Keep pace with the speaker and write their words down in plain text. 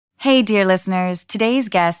Hey, dear listeners. Today's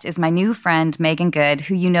guest is my new friend, Meagan Good,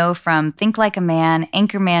 who you know from Think Like a Man,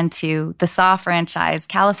 Anchorman 2, the Saw franchise,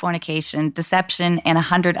 Californication, Deception, and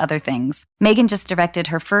 100 other things. Meagan just directed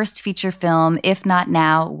her first feature film, If Not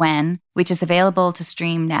Now, When, which is available to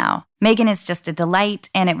stream now. Meagan is just a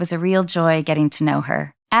delight, and it was a real joy getting to know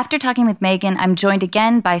her. After talking with Meagan, I'm joined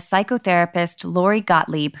again by psychotherapist Lori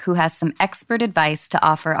Gottlieb, who has some expert advice to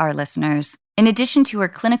offer our listeners. In addition to her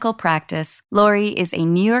clinical practice, Lori is a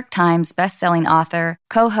New York Times bestselling author,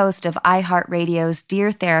 co-host of iHeartRadio's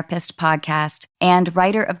Dear Therapist podcast, and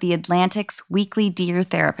writer of The Atlantic's weekly Dear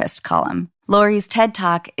Therapist column. Lori's TED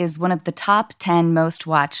Talk is one of the top 10 most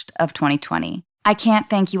watched of 2020. I can't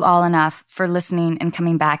thank you all enough for listening and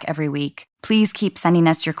coming back every week. Please keep sending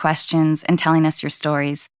us your questions and telling us your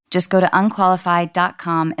stories. Just go to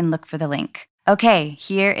unqualified.com and look for the link. Okay,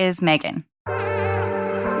 here is Meagan.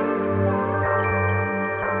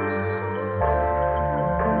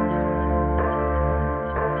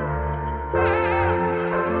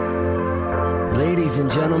 Ladies and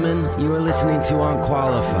gentlemen, you are listening to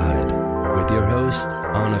Unqualified with your host,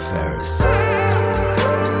 Anna Faris.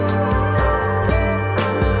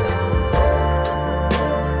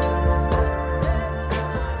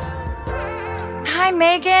 Hi,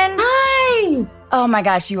 Meagan. Hi. Oh my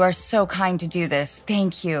gosh, you are so kind to do this.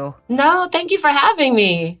 Thank you. No, thank you for having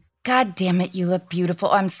me. God damn it, you look beautiful.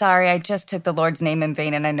 I'm sorry, I just took the Lord's name in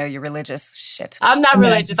vain and I know you're religious. Shit. I'm not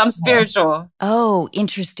religious, I'm spiritual. Oh,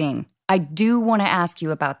 interesting. I do want to ask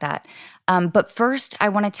you about that. But first, I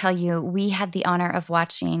want to tell you, we had the honor of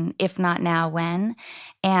watching If Not Now, When?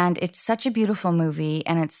 And it's such a beautiful movie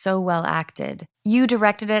and it's so well acted. You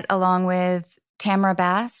directed it along with Tamara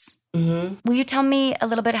Bass. Mm-hmm. Will you tell me a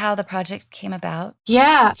little bit how the project came about?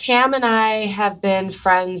 Yeah, Tam and I have been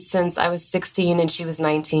friends since I was 16 and she was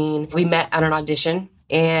 19. We met on an audition.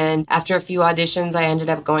 And after a few auditions, I ended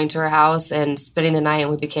up going to her house and spending the night,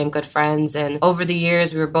 and we became good friends. And over the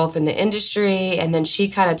years, we were both in the industry. And then she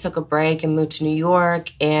kind of took a break and moved to New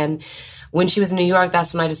York. And when she was in New York,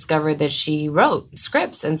 that's when I discovered that she wrote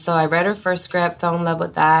scripts. And so I read her first script, fell in love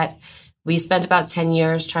with that. We spent about 10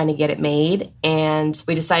 years trying to get it made, and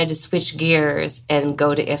we decided to switch gears and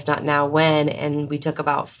go to If Not Now, When, and we took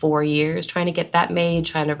about 4 years trying to get that made,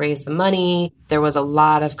 trying to raise the money. There was a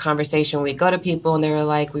lot of conversation. We'd go to people, and they were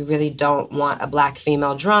like, we really don't want a Black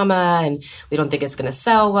female drama, and we don't think it's going to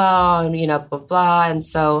sell well, and, blah, blah. And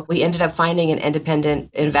so we ended up finding an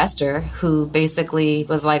independent investor who basically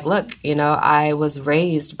was like, look, I was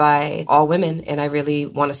raised by all women, and I really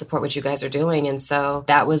want to support what you guys are doing. And so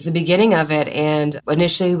that was the beginning of it. And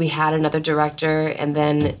initially we had another director, and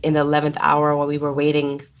then in the 11th hour while we were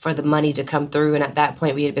waiting for the money to come through, and at that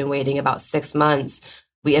point we had been waiting about 6 months,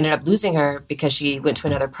 we ended up losing her because she went to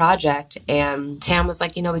another project. And Tam was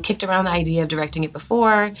like, we kicked around the idea of directing it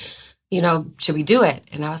before, should we do it?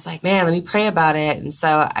 And I was like, man, let me pray about it. And so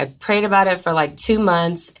I prayed about it for like 2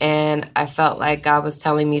 months, and I felt like God was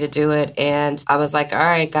telling me to do it. And I was like, all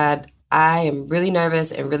right, God, I am really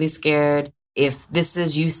nervous and really scared. If this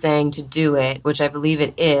is you saying to do it, which I believe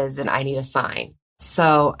it is, then I need a sign.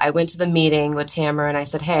 So I went to the meeting with Tamara and I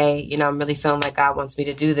said, hey, I'm really feeling like God wants me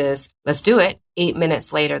to do this. Let's do it. 8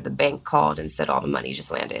 minutes later, the bank called and said all the money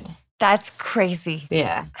just landed. That's crazy.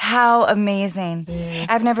 Yeah. How amazing. Yeah.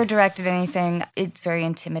 I've never directed anything. It's very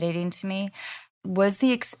intimidating to me. Was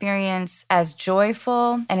the experience as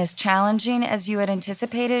joyful and as challenging as you had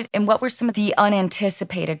anticipated? And what were some of the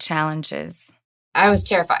unanticipated challenges? I was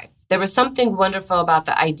terrified. There was something wonderful about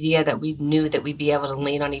the idea that we knew that we'd be able to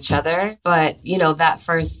lean on each other. But, that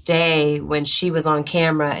first day when she was on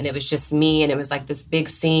camera and it was just me, and it was like this big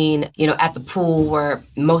scene, at the pool where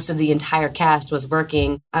most of the entire cast was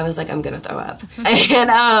working, I was like, I'm going to throw up.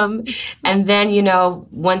 And then,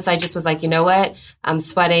 once I just was like, you know what? I'm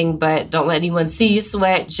sweating, but don't let anyone see you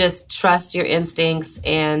sweat. Just trust your instincts,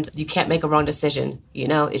 and you can't make a wrong decision.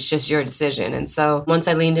 It's just your decision. And so once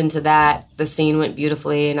I leaned into that, the scene went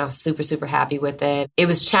beautifully, and I was super, super happy with it. It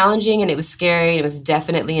was challenging and it was scary. It was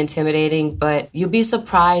definitely intimidating, but you'll be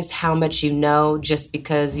surprised how much you know just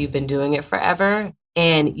because you've been doing it forever.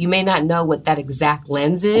 And you may not know what that exact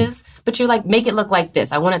lens is, but you're like, make it look like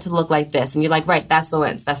this. I want it to look like this. And you're like, right, that's the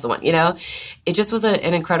lens. That's the one, It just was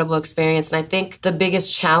an incredible experience. And I think the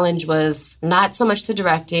biggest challenge was not so much the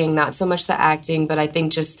directing, not so much the acting, but I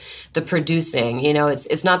think just the producing.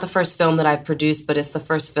 It's not the first film that I've produced, but it's the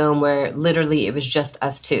first film where literally it was just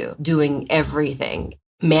us two doing everything.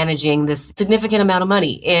 managing this significant amount of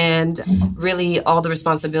money and really all the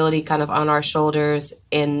responsibility kind of on our shoulders,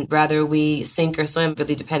 and whether we sink or swim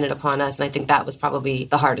really depended upon us. And I think that was probably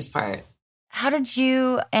the hardest part. How did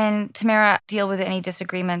you and Tamara deal with any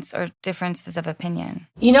disagreements or differences of opinion?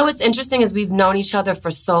 You know, what's interesting is we've known each other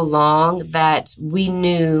for so long that we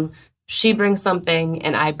knew she brings something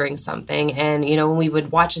and I bring something. And, you know, when we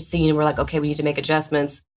would watch a scene, we're like, okay, we need to make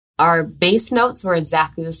adjustments. Our base notes were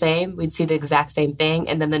exactly the same. We'd see the exact same thing.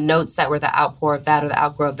 And then the notes that were the outpour of that or the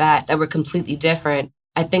outgrow of that were completely different.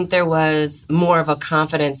 I think there was more of a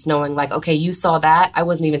confidence knowing like, okay, you saw that. I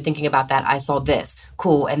wasn't even thinking about that. I saw this.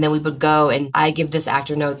 Cool. And then we would go and I give this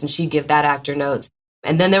actor notes and she'd give that actor notes.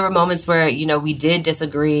 And then there were moments where, you know, we did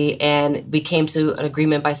disagree and we came to an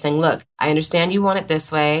agreement by saying, look, I understand you want it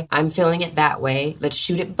this way. I'm feeling it that way. Let's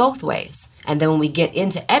shoot it both ways. And then when we get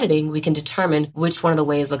into editing, we can determine which one of the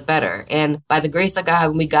ways look better. And by the grace of God,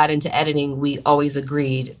 when we got into editing, we always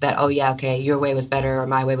agreed that, oh, yeah, okay, your way was better or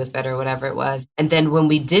my way was better, or whatever it was. And then when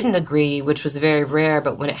we didn't agree, which was very rare,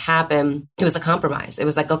 but when it happened, it was a compromise. It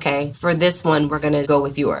was like, okay, for this one, we're going to go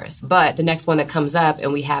with yours. But the next one that comes up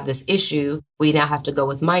and we have this issue, we now have to go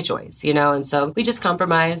with my choice, you know? And so we just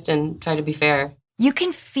compromised and tried to be fair. You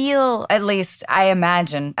can feel, at least I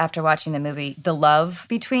imagine after watching the movie, the love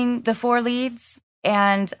between the four leads.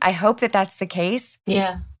 And I hope that that's the case.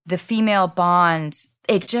 Yeah. The female bond,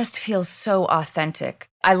 it just feels so authentic.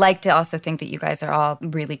 I like to also think that you guys are all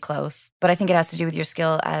really close, but I think it has to do with your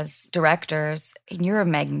skill as directors. And you're a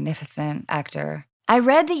magnificent actor. I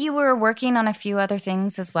read that you were working on a few other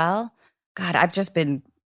things as well. God, I've just been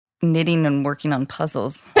knitting and working on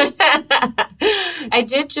puzzles. I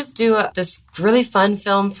did just do this really fun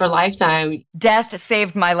film for Lifetime. Death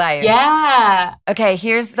Saved My Life. Yeah. Okay,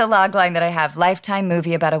 here's the log line that I have. Lifetime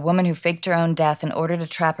movie about a woman who faked her own death in order to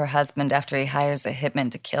trap her husband after he hires a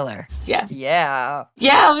hitman to kill her. Yes. Yeah.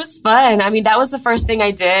 Yeah, it was fun. I mean, that was the first thing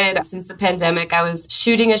I did since the pandemic. I was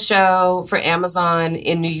shooting a show for Amazon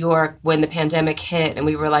in New York when the pandemic hit, and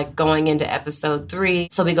we were like going into episode 3.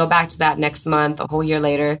 So we go back to that next month, a whole year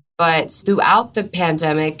later. But throughout the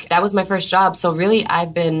pandemic, that was my first job. So really,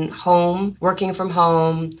 I've been home, working from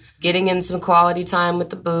home, getting in some quality time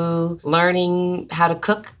with the boo, learning how to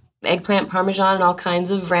cook eggplant parmesan and all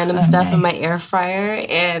kinds of random stuff in my air fryer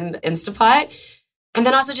and Instapot. And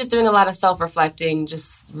then also just doing a lot of self-reflecting,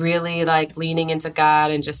 just really like leaning into God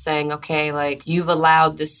and just saying, okay, like you've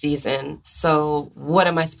allowed this season. So what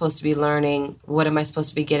am I supposed to be learning? What am I supposed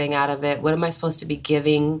to be getting out of it? What am I supposed to be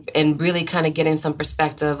giving? And really kind of getting some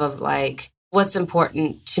perspective of like, what's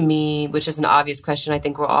important to me, which is an obvious question I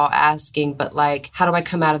think we're all asking, but like, how do I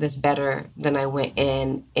come out of this better than I went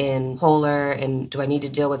in wholer? And do I need to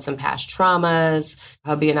deal with some past traumas?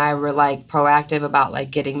 Hubby and I were like proactive about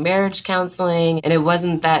like getting marriage counseling. And it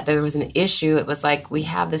wasn't that there was an issue. It was like, we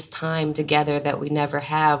have this time together that we never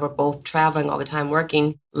have. We're both traveling all the time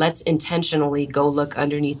working. Let's intentionally go look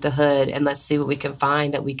underneath the hood and let's see what we can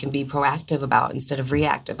find that we can be proactive about instead of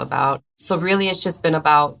reactive about. So really, it's just been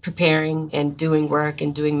about preparing and doing work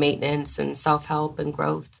and doing maintenance and self-help and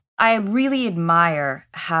growth. I really admire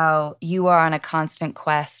how you are on a constant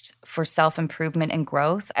quest for self-improvement and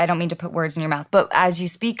growth. I don't mean to put words in your mouth, but as you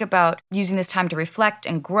speak about using this time to reflect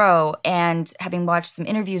and grow, and having watched some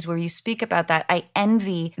interviews where you speak about that, I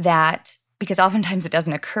envy that because oftentimes it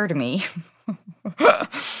doesn't occur to me.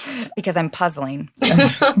 Because I'm puzzling. But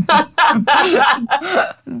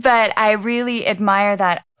I really admire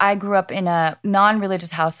that. I grew up in a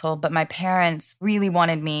non-religious household, but my parents really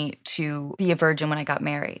wanted me to be a virgin when I got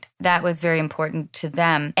married. That was very important to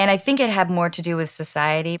them. And I think it had more to do with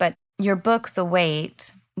society. But your book, The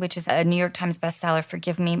Wait, which is a New York Times bestseller.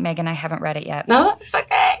 Forgive me, Megan, I haven't read it yet. No, it's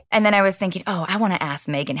okay. And then I was thinking, oh, I want to ask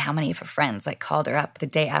Megan how many of her friends like called her up the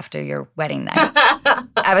day after your wedding night.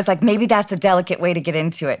 I was like, maybe that's a delicate way to get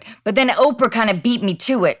into it. But then Oprah kind of beat me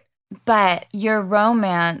to it. But your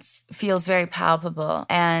romance feels very palpable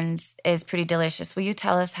and is pretty delicious. Will you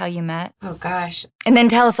tell us how you met? Oh, gosh. And then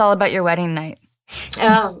tell us all about your wedding night.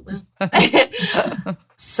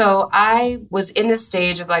 So I was in this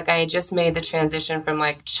stage of like, I had just made the transition from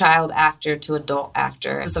like child actor to adult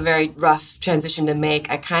actor. It's a very rough transition to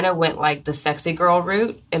make. I kind of went like the sexy girl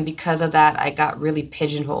route. And because of that, I got really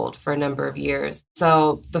pigeonholed for a number of years.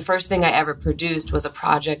 So the first thing I ever produced was a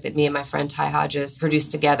project that me and my friend Ty Hodges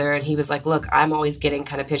produced together. And he was like, look, I'm always getting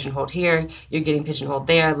kind of pigeonholed here. You're getting pigeonholed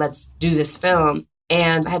there. Let's do this film.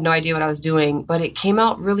 And I had no idea what I was doing, but it came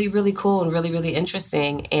out really, really cool and really, really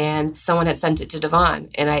interesting. And someone had sent it to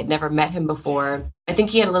Devon, and I had never met him before. I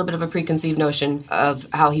think he had a little bit of a preconceived notion of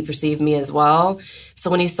how he perceived me as well.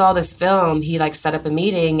 So when he saw this film, he like set up a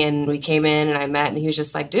meeting and we came in and I met and he was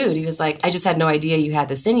just like, dude, he was like, I just had no idea you had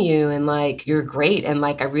this in you and like, you're great. And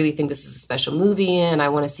like, I really think this is a special movie and I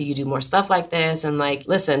want to see you do more stuff like this. And like,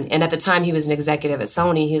 listen, and at the time he was an executive at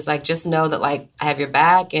Sony. He's like, just know that like, I have your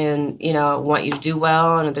back and, you know, I want you to do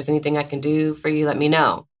well. And if there's anything I can do for you, let me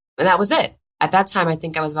know. And that was it. At that time, I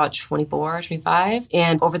think I was about 24, 25.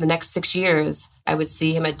 And over the next 6 years, I would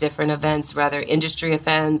see him at different events, whether industry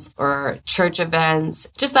events or church events.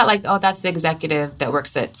 Just thought like, oh, that's the executive that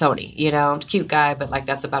works at Sony. You know, cute guy, but like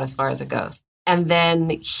that's about as far as it goes. And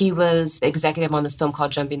then he was executive on this film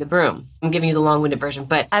called Jumping the Broom. I'm giving you the long-winded version,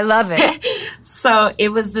 but... I love it. So it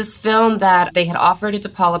was this film that they had offered it to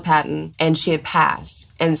Paula Patton and she had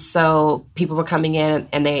passed. And so people were coming in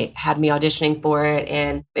and they had me auditioning for it.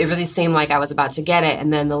 And it really seemed like I was about to get it.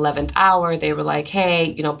 And then the 11th hour, they were like,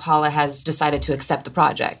 hey, you know, Paula has decided to accept the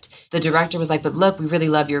project. The director was like, but look, we really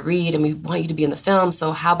love your read and we want you to be in the film.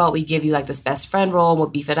 So how about we give you like this best friend role and we'll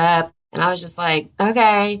beef it up. And I was just like,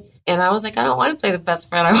 okay. And I was like, I don't want to play the best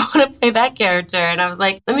friend. I want to play that character. And I was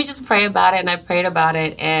like, let me just pray about it. And I prayed about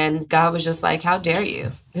it. And God was just like, how dare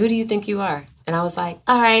you? Who do you think you are? And I was like,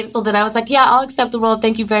 all right. So then I was like, yeah, I'll accept the role.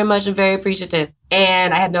 Thank you very much. I'm very appreciative.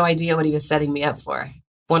 And I had no idea what he was setting me up for.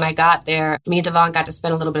 When I got there, me and Devon got to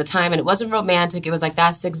spend a little bit of time and it wasn't romantic. It was like,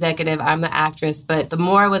 that's the executive, I'm the actress. But the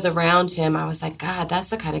more I was around him, I was like, God,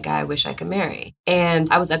 that's the kind of guy I wish I could marry. And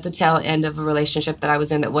I was at the tail end of a relationship that I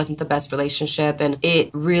was in that wasn't the best relationship. And it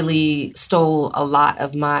really stole a lot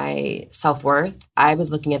of my self-worth. I was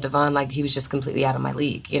looking at Devon like he was just completely out of my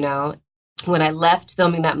league, you know? When I left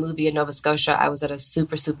filming that movie in Nova Scotia, I was at a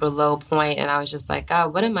super, super low point. And I was just like,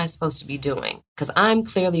 God, what am I supposed to be doing? Because I'm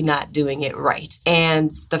clearly not doing it right. And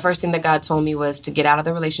the first thing that God told me was to get out of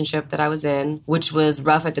the relationship that I was in, which was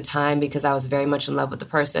rough at the time because I was very much in love with the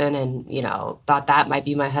person and, you know, thought that might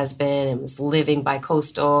be my husband and was living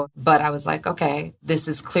bi-coastal. But I was like, okay, this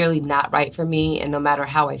is clearly not right for me. And no matter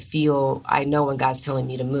how I feel, I know when God's telling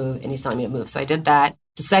me to move and he's telling me to move. So I did that.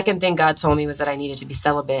 The second thing God told me was that I needed to be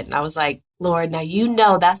celibate. And I was like, Lord, now you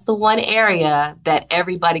know that's the one area that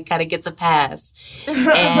everybody kind of gets a pass.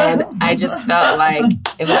 And I just felt like,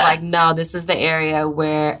 it was like, no, this is the area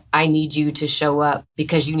where I need you to show up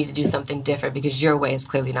because you need to do something different because your way is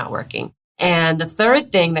clearly not working. And the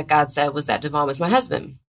third thing that God said was that Devon was my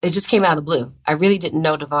husband. It just came out of the blue. I really didn't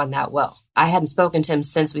know Devon that well. I hadn't spoken to him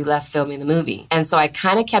since we left filming the movie. And so I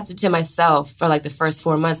kind of kept it to myself for like the first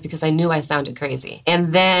 4 months because I knew I sounded crazy. And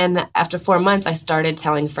then after 4 months, I started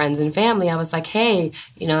telling friends and family. I was like, hey,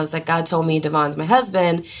 you know, it's like God told me Devon's my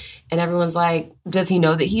husband. And everyone's like, does he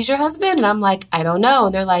know that he's your husband? And I'm like, I don't know.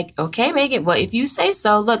 And they're like, okay, Megan, well, if you say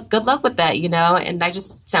so, look, good luck with that, you know? And I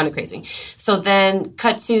just sounded crazy. So then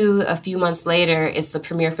cut to a few months later, it's the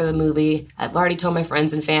premiere for the movie. I've already told my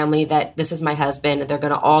friends and family that this is my husband.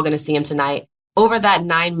 They're all going to see him tonight. Over that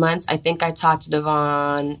 9 months, I think I talked to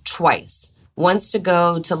Devon twice. Once to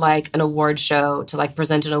go to like an award show to like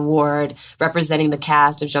present an award representing the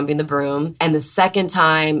cast of Jumping the Broom. And the second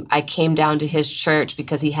time I came down to his church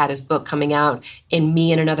because he had his book coming out and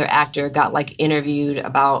me and another actor got like interviewed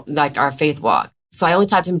about like our faith walk. So I only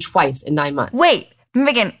talked to him twice in 9 months. Wait,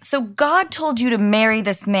 Megan, so God told you to marry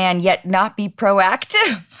this man yet not be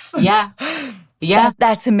proactive? Yeah. Yeah.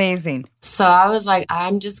 That's amazing. So I was like,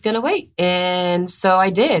 I'm just going to wait. And so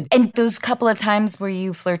I did. And those couple of times, were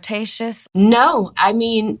you flirtatious? No. I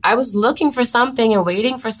mean, I was looking for something and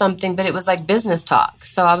waiting for something, but it was like business talk.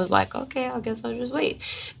 So I was like, okay, I guess I'll just wait.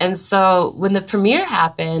 And so when the premiere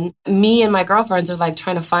happened, me and my girlfriends are like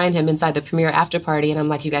trying to find him inside the premiere after party. And I'm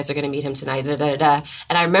like, you guys are going to meet him tonight. Da, da, da, da.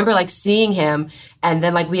 And I remember like seeing him. And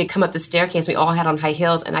then like we had come up the staircase. We all had on high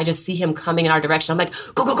heels. And I just see him coming in our direction. I'm like,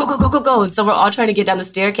 go, go, go, go, go, go, go. And so we're all trying to get down the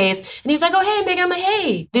staircase. And he's like, oh, hey, Megan. I'm like,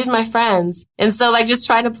 hey, these are my friends. And so like just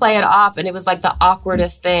trying to play it off. And it was like the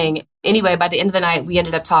awkwardest thing. Anyway, by the end of the night, we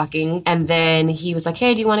ended up talking. And then he was like,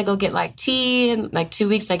 hey, do you want to go get like tea in like 2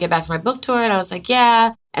 weeks when I get back from my book tour? And I was like,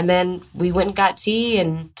 yeah. And then we went and got tea.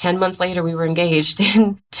 And 10 months later, we were engaged.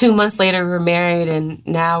 And 2 months later, we were married. And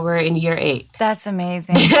now we're in year 8. That's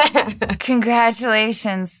amazing.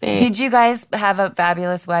 Congratulations. Thanks. Did you guys have a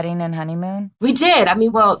fabulous wedding and honeymoon? We did. I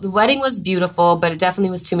mean, well, the wedding was beautiful, but it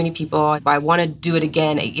definitely was too many people. I want to do it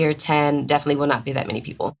again at year 10. Definitely will not be that many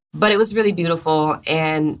people. But it was really beautiful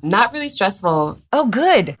and not really stressful. Oh,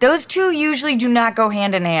 good. Those two usually do not go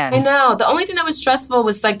hand in hand. I know. The only thing that was stressful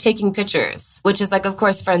was like taking pictures, which is like, of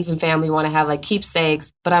course, friends and family want to have like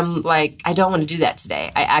keepsakes. But I'm like, I don't want to do that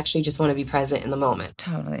today. I actually just want to be present in the moment.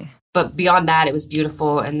 Totally. But beyond that, it was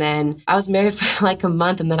beautiful. And then I was married for like a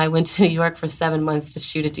month, and then I went to New York for 7 months to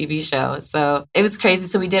shoot a TV show. So it was crazy.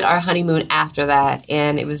 So we did our honeymoon after that,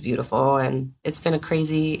 and it was beautiful. And it's been a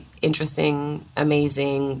crazy, interesting,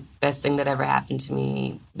 amazing, best thing that ever happened to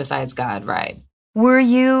me besides God ride. Were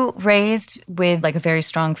you raised with like a very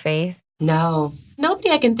strong faith? No.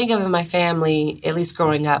 Nobody I can think of in my family, at least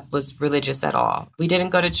growing up, was religious at all. We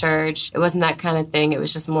didn't go to church. It wasn't that kind of thing. It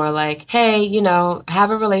was just more like, hey,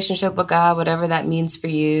 have a relationship with God, whatever that means for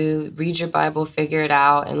you. Read your Bible, figure it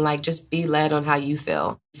out, and like just be led on how you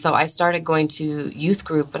feel. So I started going to youth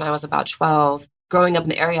group when I was about 12. Growing up in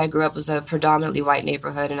the area I grew up was a predominantly white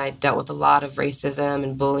neighborhood, and I dealt with a lot of racism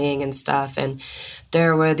and bullying and stuff. And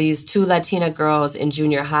there were these 2 Latina girls in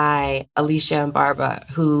junior high, Alicia and Barbara,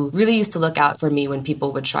 who really used to look out for me when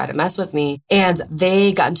people would try to mess with me. And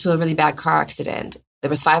they got into a really bad car accident. There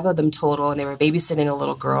was 5 of them total, and they were babysitting a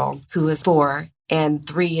little girl who was 4, and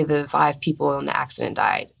 3 of the 5 people in the accident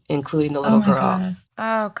died, including the little girl. God.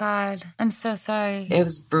 Oh, God. I'm so sorry. It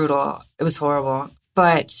was brutal. It was horrible.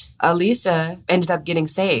 But Elisa ended up getting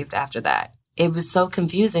saved after that. It was so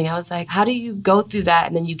confusing. I was like, how do you go through that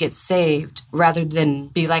and then you get saved rather than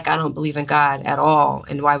be like, I don't believe in God at all,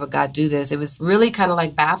 and why would God do this? It was really kind of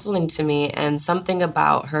like baffling to me, and something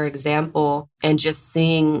about her example and just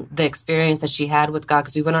seeing the experience that she had with God,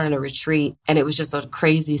 because we went on a retreat, and it was just a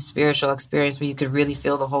crazy spiritual experience where you could really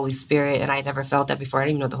feel the Holy Spirit, and I never felt that before. I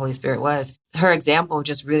didn't even know what the Holy Spirit was. Her example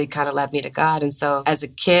just really kind of led me to God. And so as a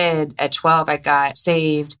kid at 12, I got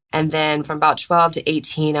saved. And then from about 12 to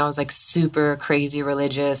 18, I was like super crazy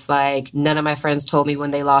religious. Like none of my friends told me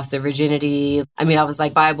when they lost their virginity. I mean, I was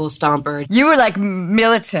like Bible stomper. You were like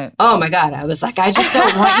militant. Oh my God. I was like, I just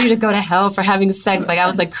don't want you to go to hell for having sex. Like I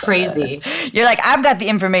was like crazy. You're like, I've got the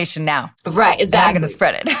information now. Right, exactly. I'm going to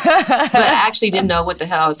spread it. But I actually didn't know what the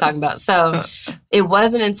hell I was talking about. So it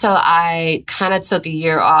wasn't until I kind of took a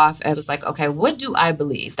year off and was like, okay, what do I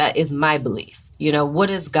believe? That is my belief. What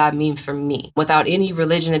does God mean for me? Without any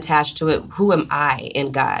religion attached to it, who am I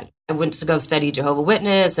in God? I went to go study Jehovah's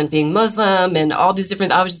Witness and being Muslim and all these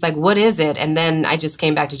different, I was just like, what is it? And then I just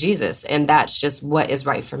came back to Jesus, and that's just what is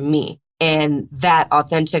right for me. And that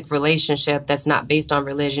authentic relationship that's not based on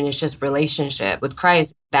religion, it's just relationship with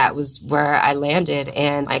Christ. That was where I landed,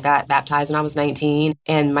 and I got baptized when I was 19.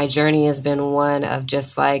 And my journey has been one of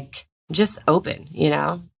just open.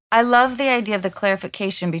 I love the idea of the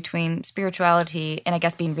clarification between spirituality and I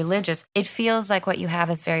guess being religious. It feels like what you have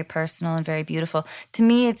is very personal and very beautiful. To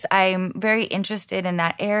me, I'm very interested in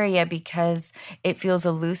that area because it feels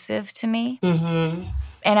elusive to me. Mm-hmm.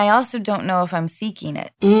 And I also don't know if I'm seeking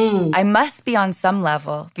it. I must be on some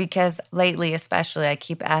level, because lately especially I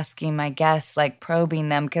keep asking my guests, like probing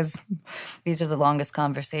them, because these are the longest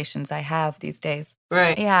conversations I have these days.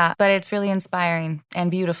 Right. Yeah, but it's really inspiring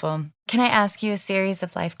and beautiful. Can I ask you a series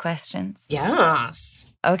of life questions? Yes.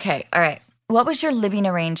 Okay, all right. What was your living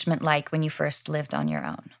arrangement like when you first lived on your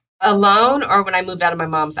own? Alone, or when I moved out of my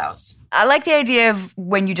mom's house? I like the idea of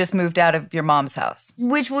when you just moved out of your mom's house.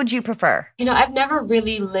 Which would you prefer? I've never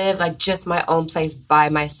really lived like just my own place by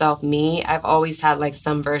myself, me. I've always had like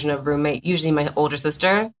some version of roommate, usually my older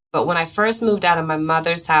sister. But when I first moved out of my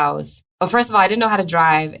mother's house, well, first of all, I didn't know how to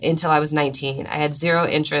drive until I was 19. I had zero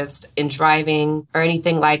interest in driving or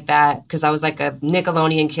anything like that because I was like a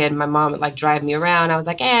Nickelodeon kid. My mom would like drive me around. I was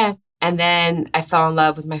like, eh. And then I fell in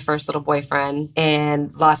love with my first little boyfriend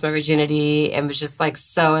and lost my virginity and was just like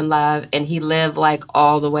so in love. And he lived like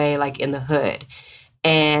all the way like in the hood.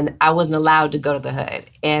 And I wasn't allowed to go to the hood.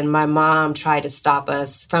 And my mom tried to stop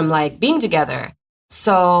us from like being together.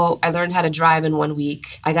 So I learned how to drive in 1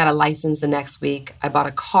 week. I got a license the next week. I bought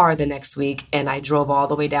a car the next week, and I drove all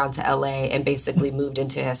the way down to LA and basically moved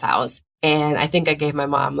into his house. And I think I gave my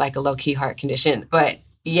mom like a low-key heart condition. But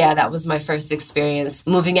yeah, that was my first experience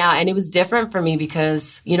moving out. And it was different for me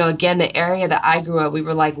because, again, the area that I grew up, we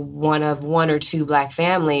were like one of 1 or 2 Black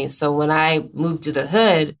families. So when I moved to the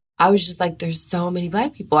hood, I was just like, there's so many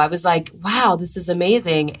Black people. I was like, wow, this is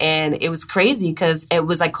amazing. And it was crazy because it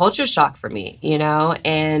was like culture shock for me,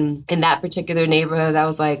 And in that particular neighborhood, I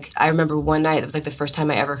was like, I remember one night, it was like the first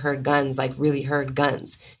time I ever heard guns, like really heard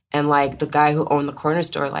guns. And like the guy who owned the corner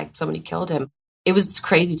store, like somebody killed him. It was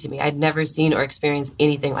crazy to me. I'd never seen or experienced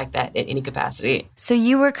anything like that in any capacity. So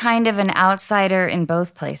you were kind of an outsider in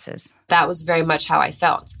both places. That was very much how I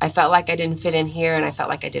felt. I felt like I didn't fit in here, and I felt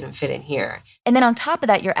like I didn't fit in here. And then on top of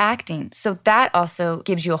that, you're acting. So that also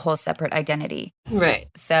gives you a whole separate identity. Right.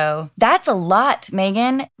 So that's a lot,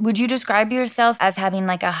 Megan. Would you describe yourself as having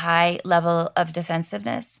like a high level of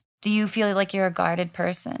defensiveness? Do you feel like you're a guarded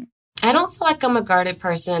person? I don't feel like I'm a guarded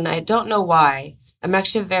person. I don't know why. I'm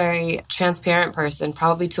actually a very transparent person,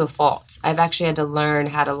 probably to a fault. I've actually had to learn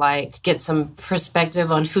how to get some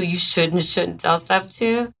perspective on who you should and shouldn't tell stuff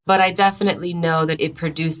to. But I definitely know that it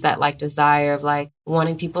produced that desire of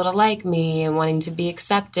wanting people to like me and wanting to be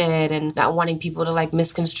accepted and not wanting people to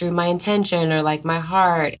misconstrue my intention or my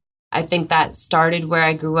heart. I think that started where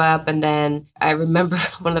I grew up. And then I remember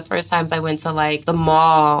one of the first times I went to the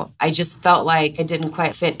mall, I just felt like I didn't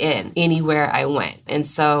quite fit in anywhere I went. And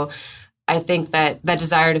so I think that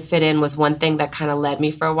desire to fit in was one thing that kind of led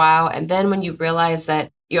me for a while. And then when you realize that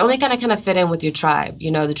you're only going to kind of fit in with your tribe,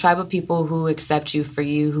 the tribe of people who accept you for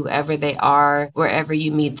you, whoever they are, wherever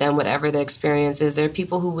you meet them, whatever the experience is, there are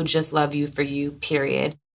people who would just love you for you,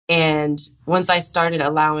 period. And once I started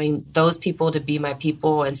allowing those people to be my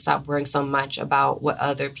people and stop worrying so much about what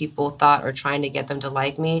other people thought or trying to get them to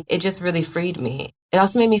like me, it just really freed me. It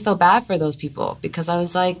also made me feel bad for those people because I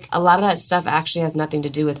was a lot of that stuff actually has nothing to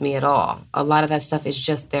do with me at all. A lot of that stuff is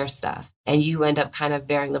just their stuff. And you end up kind of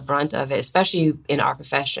bearing the brunt of it, especially in our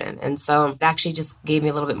profession. And so it actually just gave me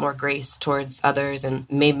a little bit more grace towards others and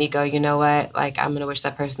made me go, you know what, I'm going to wish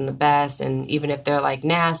that person the best. And even if they're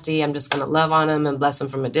nasty, I'm just going to love on them and bless them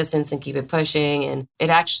from a distance and keep it pushing. And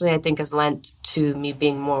it actually, I think, has lent to me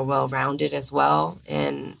being more well-rounded as well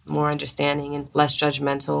and more understanding and less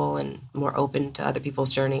judgmental and more open to other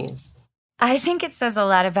people's journeys. I think it says a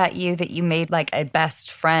lot about you that you made a best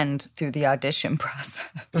friend through the audition process.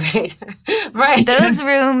 Right. Those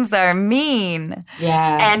rooms are mean.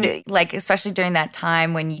 Yeah. And especially during that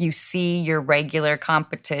time when you see your regular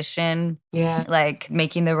competition,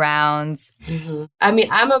 making the rounds. Mm-hmm. I mean,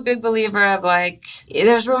 I'm a big believer of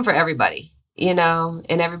there's room for everybody.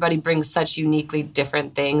 And everybody brings such uniquely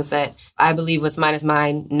different things that I believe what's mine is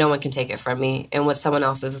mine. No one can take it from me. And what someone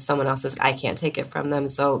else's is someone else's. I can't take it from them.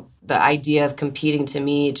 So the idea of competing to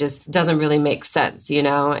me just doesn't really make sense,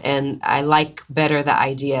 And I like better the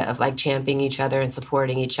idea of championing each other and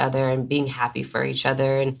supporting each other and being happy for each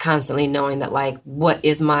other and constantly knowing that what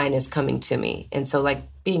is mine is coming to me. And so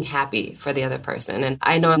being happy for the other person. And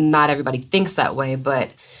I know not everybody thinks that way,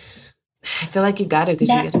 but I feel you got to because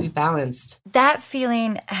you got to be balanced. That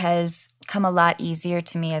feeling has come a lot easier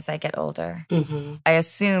to me as I get older. Mm-hmm. I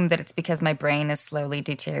assume that it's because my brain is slowly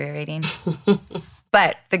deteriorating.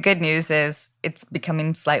 But the good news is it's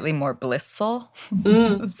becoming slightly more blissful.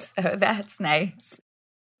 So that's nice.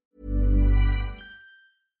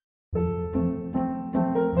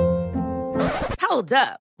 Hold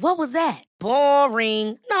up. What was that?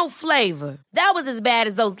 Boring. No flavor. That was as bad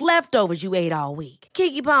as those leftovers you ate all week.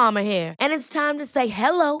 Keke Palmer here, and it's time to say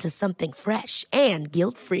hello to something fresh and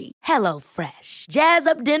guilt-free. HelloFresh. Jazz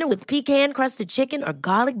up dinner with pecan-crusted chicken or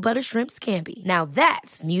garlic butter shrimp scampi. Now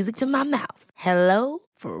that's music to my mouth.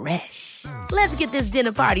 HelloFresh. Let's get this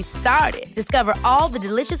dinner party started. Discover all the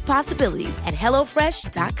delicious possibilities at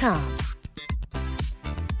HelloFresh.com.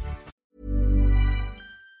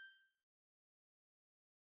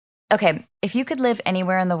 Okay, if you could live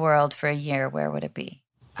anywhere in the world for a year, where would it be?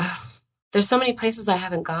 There's so many places I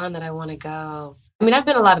haven't gone that I want to go. I mean, I've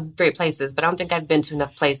been a lot of great places, but I don't think I've been to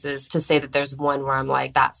enough places to say that there's one where I'm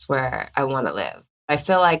that's where I want to live. I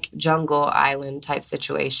feel jungle island type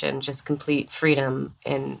situation, just complete freedom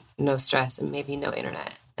and no stress and maybe no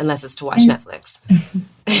internet, unless it's to watch Netflix.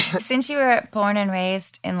 Since you were born and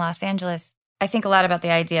raised in Los Angeles, I think a lot about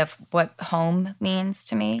the idea of what home means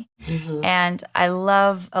to me. Mm-hmm. And I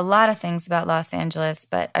love a lot of things about Los Angeles,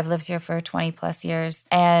 but I've lived here for 20 plus years.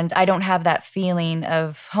 And I don't have that feeling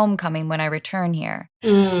of homecoming when I return here.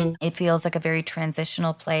 Mm. It feels like a very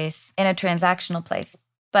transitional place and a transactional place.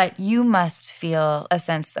 But you must feel a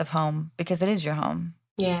sense of home because it is your home.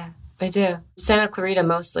 Yeah, I do. Santa Clarita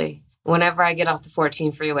mostly. Whenever I get off the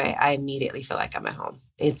 14 freeway, I immediately feel like I'm at home.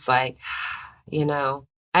 It's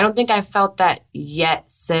I don't think I've felt that yet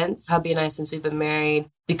since hubby and I, since we've been married,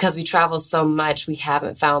 because we travel so much, we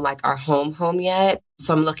haven't found our home yet.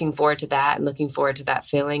 So I'm looking forward to that and looking forward to that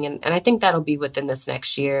feeling. And I think that'll be within this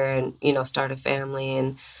next year and, start a family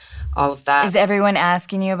and all of that. Is everyone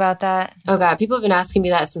asking you about that? Oh God, people have been asking me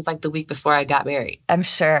that since the week before I got married. I'm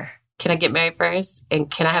sure. Can I get married first? And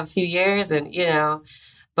can I have a few years? And,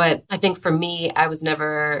 But I think for me, I was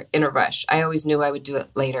never in a rush. I always knew I would do it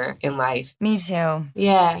later in life. Me too.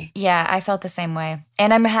 Yeah. Yeah, I felt the same way.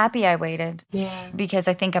 And I'm happy I waited. Yeah. Because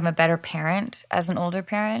I think I'm a better parent as an older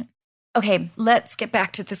parent. Okay, let's get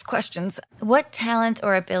back to these questions. What talent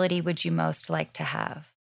or ability would you most like to have?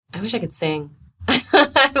 I wish I could sing.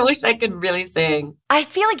 I wish I could really sing. I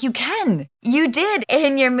feel like you can. You did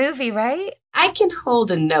in your movie, right? I can hold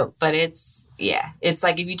a note, but it's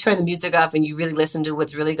if you turn the music off and you really listen to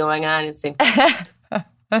what's really going on, it's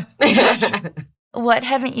What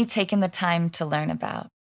haven't you taken the time to learn about?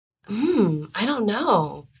 I don't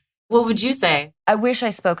know. What would you say? I wish I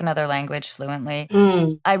spoke another language fluently.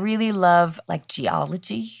 Mm. I really love like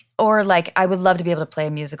geology, or like I would love to be able to play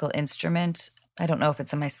a musical instrument. I don't know if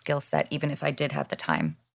it's in my skill set, even if I did have the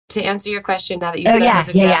time. To answer your question, now that you said those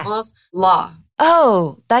examples, law.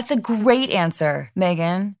 Oh, that's a great answer,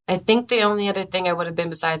 Megan. I think the only other thing I would have been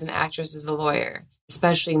besides an actress is a lawyer.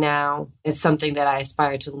 Especially now, it's something that I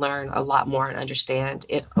aspire to learn a lot more and understand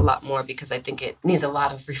it a lot more because I think it needs a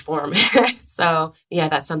lot of reform. So, yeah,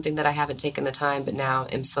 that's something that I haven't taken the time, but now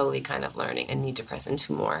am slowly kind of learning and need to press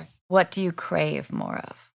into more. What do you crave more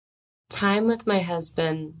of? Time with my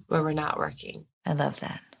husband where we're not working. I love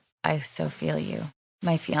that. I so feel you.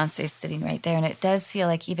 My fiance is sitting right there, and it does feel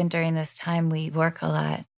like even during this time we work a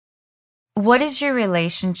lot. What is your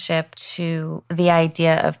relationship to the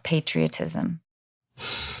idea of patriotism?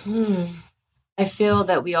 I feel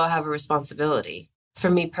that we all have a responsibility. For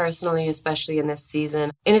me personally, especially in this season,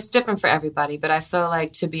 and it's different for everybody, but I feel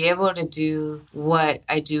like to be able to do what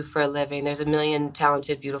I do for a living, there's a million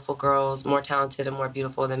talented, beautiful girls, more talented and more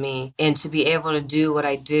beautiful than me. And to be able to do what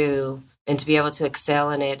I do and to be able to excel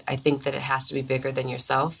in it, I think that it has to be bigger than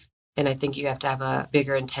yourself. And I think you have to have a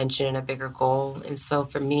bigger intention and a bigger goal. And so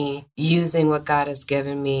for me, using what God has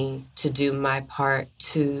given me to do my part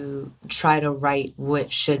to try to right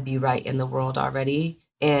what should be right in the world already,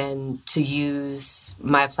 and to use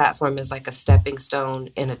my platform as like a stepping stone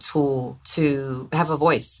and a tool to have a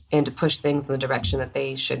voice and to push things in the direction that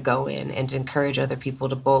they should go in and to encourage other people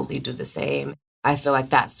to boldly do the same. I feel like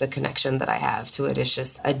that's the connection that I have to it. It's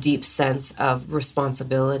just a deep sense of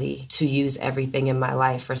responsibility to use everything in my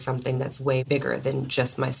life for something that's way bigger than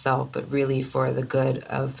just myself, but really for the good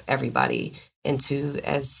of everybody. And to,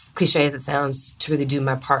 as cliche as it sounds, to really do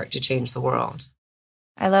my part to change the world.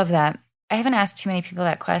 I love that. I haven't asked too many people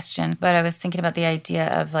that question, but I was thinking about the idea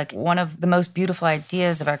of like one of the most beautiful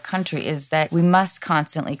ideas of our country is that we must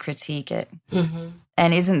constantly critique it. Mm-hmm.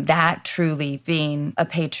 And isn't that truly being a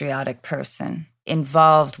patriotic person?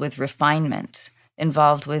 Involved with refinement,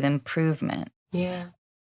 involved with improvement. Yeah.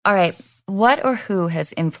 All right. What or who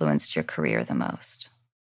has influenced your career the most?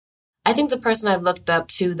 I think the person I've looked up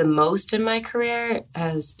to the most in my career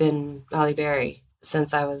has been Halle Berry.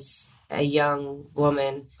 Since I was a young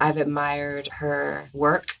woman, I've admired her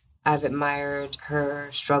work. I've admired her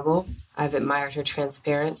struggle. I've admired her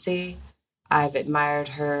transparency. I've admired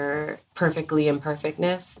her perfectly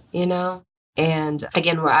imperfectness, you know? And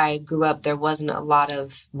again, where I grew up, there wasn't a lot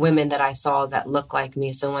of women that I saw that looked like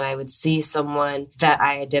me. So when I would see someone that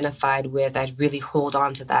I identified with, I'd really hold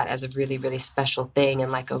on to that as a really, really special thing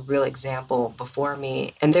and like a real example before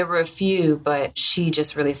me. And there were a few, but she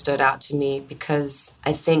just really stood out to me because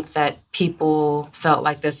I think that people felt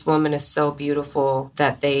like this woman is so beautiful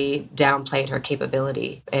that they downplayed her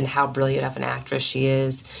capability and how brilliant of an actress she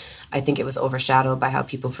is. I think it was overshadowed by how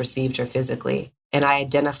people perceived her physically. And I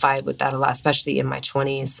identified with that a lot, especially in my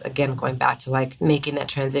 20s, again, going back to like making that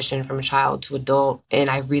transition from child to adult. And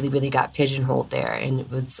I really, really got pigeonholed there. And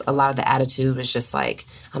it was a lot of the attitude was just like,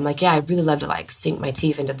 I'm like, yeah, I'd really love to like sink my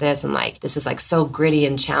teeth into this. And like, this is like so gritty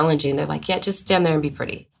and challenging. They're like, yeah, just stand there and be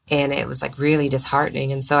pretty. And it was like really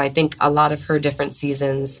disheartening. And so I think a lot of her different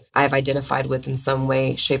seasons I've identified with in some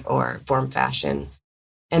way, shape, or form, fashion.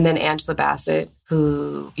 And then Angela Bassett,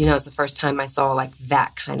 who, you know, it's the first time I saw like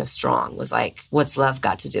that kind of strong, was like, what's love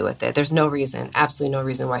got to do with it? There's no reason, absolutely no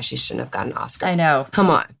reason why she shouldn't have gotten an Oscar. I know. Come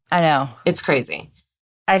on. I know. It's crazy.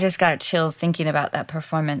 I just got chills thinking about that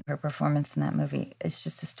performance, her performance in that movie. It's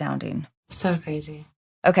just astounding. So crazy.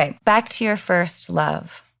 Okay, back to your first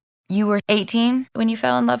love. You were 18 when you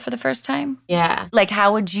fell in love for the first time? Yeah. Like,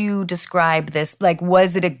 how would you describe this? Like,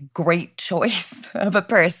 was it a great choice of a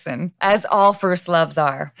person, as all first loves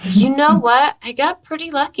are? You know what? I got pretty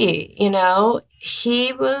lucky, you know?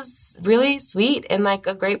 He was really sweet and like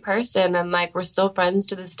a great person. And like, we're still friends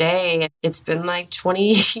to this day. It's been like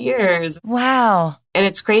 20 years. Wow. And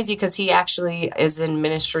it's crazy because he actually is in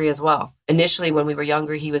ministry as well. Initially, when we were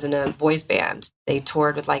younger, he was in a boys band. They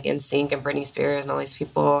toured with like NSYNC and Britney Spears and all these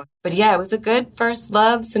people. But yeah, it was a good first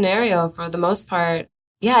love scenario for the most part.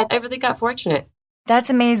 Yeah, I really got fortunate. That's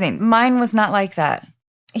amazing. Mine was not like that.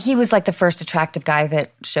 He was like the first attractive guy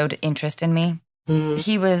that showed interest in me. Mm-hmm.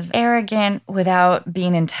 He was arrogant without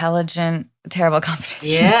being intelligent, terrible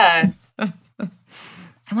competition. Yeah.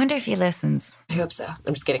 I wonder if he listens. I hope so.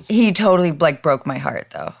 I'm just kidding. He totally like broke my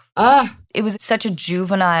heart though. It was such a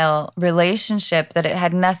juvenile relationship that it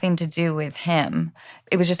had nothing to do with him.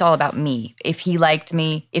 It was just all about me. If he liked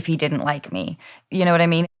me, if he didn't like me. You know what I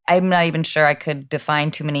mean? I'm not even sure I could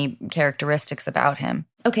define too many characteristics about him.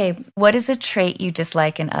 Okay, what is a trait you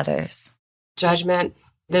dislike in others? judgment,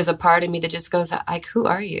 there's a part of me that just goes like, who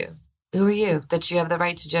are you? Who are you that you have the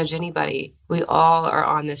right to judge anybody? We all are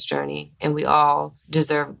on this journey and we all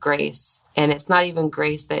deserve grace. And it's not even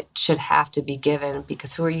grace that should have to be given,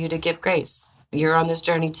 because who are you to give grace? You're on this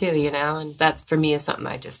journey too, and that for me is something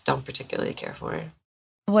I just don't particularly care for.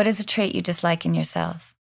 What is a trait you dislike in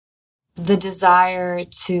yourself? The desire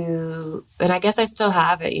to, and I guess I still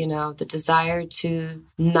have it, the desire to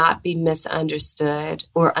not be misunderstood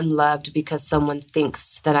or unloved because someone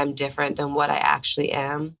thinks that I'm different than what I actually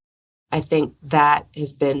am. I think that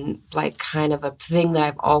has been like kind of a thing that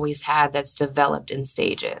I've always had that's developed in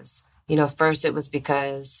stages. First it was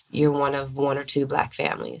because you're one of one or two Black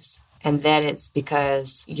families. And then it's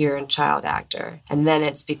because you're a child actor. And then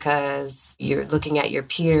it's because you're looking at your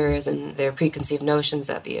peers and their preconceived notions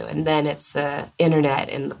of you. And then it's the internet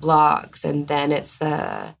and the blogs. And then it's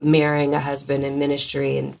the marrying a husband in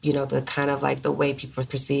ministry. And, the kind of like the way people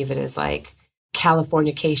perceive it is like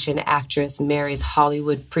Californication actress marries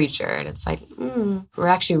Hollywood preacher. And it's like, we're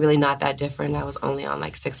actually really not that different. I was only on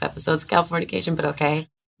like 6 episodes of Californication, but okay.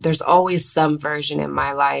 There's always some version in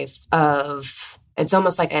my life of, it's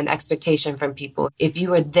almost like an expectation from people. If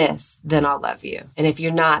you are this, then I'll love you. And if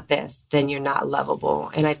you're not this, then you're not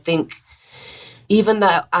lovable. And I think even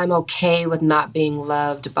though I'm okay with not being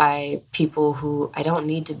loved by people who I don't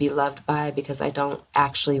need to be loved by because I don't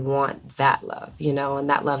actually want that love, and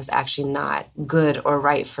that love is actually not good or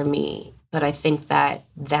right for me. But I think that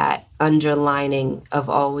underlining of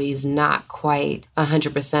always not quite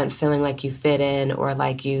 100% feeling like you fit in or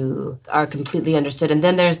like you are completely understood. And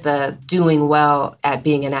then there's the doing well at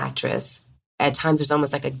being an actress. At times there's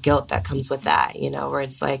almost like a guilt that comes with that, where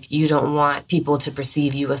it's like you don't want people to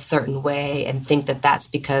perceive you a certain way and think that that's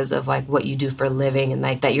because of like what you do for a living and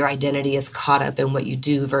like that your identity is caught up in what you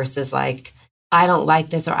do versus like, I don't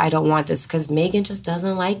like this or I don't want this because Megan just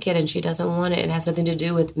doesn't like it and she doesn't want it. It has nothing to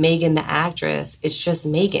do with Megan, the actress. It's just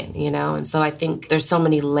Megan, And so I think there's so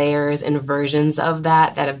many layers and versions of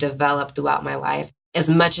that have developed throughout my life. As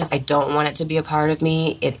much as I don't want it to be a part of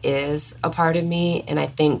me, it is a part of me. And I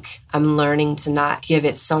think I'm learning to not give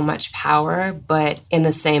it so much power, but in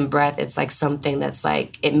the same breath, it's like something that's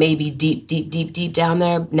like, it may be deep, deep, deep, deep down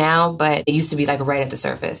there now, but it used to be like right at the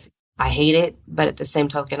surface. I hate it, but at the same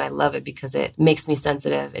token, I love it because it makes me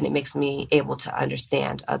sensitive and it makes me able to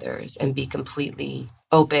understand others and be completely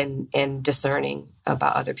open and discerning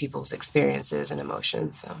about other people's experiences and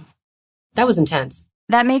emotions. So that was intense.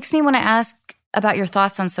 That makes me want to ask about your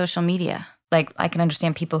thoughts on social media. Like, I can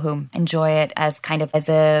understand people who enjoy it as kind of as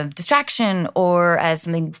a distraction or as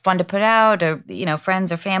something fun to put out or,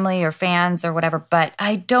 friends or family or fans or whatever. But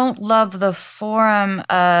I don't love the forum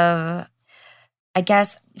of, I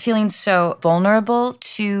guess, feeling so vulnerable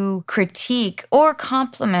to critique or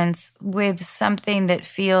compliments with something that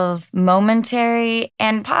feels momentary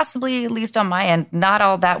and possibly, at least on my end, not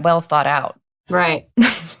all that well thought out. Right.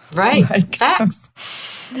 Right. Facts.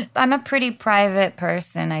 I'm a pretty private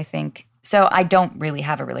person, I think. So I don't really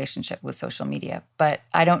have a relationship with social media, but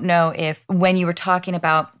I don't know if when you were talking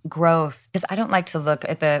about growth, because I don't like to look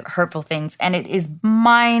at the hurtful things, and it is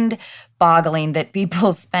mind-boggling that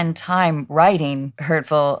people spend time writing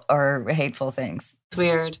hurtful or hateful things. It's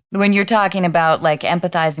weird. When you're talking about like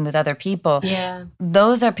empathizing with other people,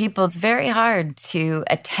 those are people, it's very hard to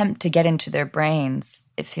attempt to get into their brains.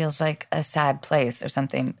 It feels like a sad place or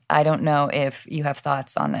something. I don't know if you have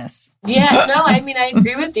thoughts on this. Yeah, no, I mean, I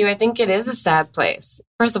agree with you. I think it is a sad place.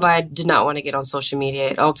 First of all, I did not want to get on social media.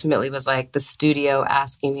 It ultimately was like the studio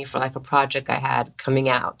asking me for like a project I had coming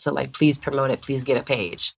out to like, please promote it, please get a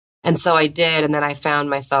page. And so I did. And then I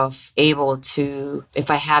found myself able to,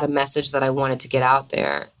 if I had a message that I wanted to get out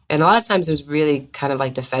there. And a lot of times it was really kind of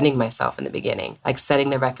like defending myself in the beginning, like setting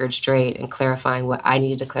the record straight and clarifying what I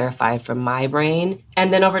needed to clarify from my brain.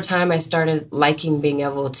 And then over time, I started liking being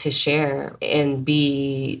able to share and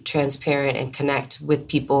be transparent and connect with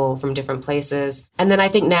people from different places. And then I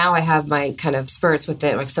think now I have my kind of spurts with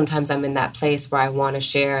it. Like sometimes I'm in that place where I want to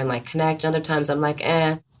share and like connect. And other times I'm like,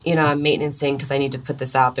 I'm maintaining because I need to put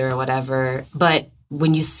this out there or whatever. But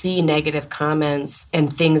when you see negative comments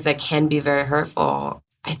and things that can be very hurtful,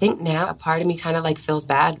 I think now a part of me kind of like feels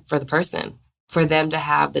bad for the person, for them to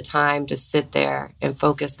have the time to sit there and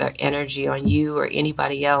focus their energy on you or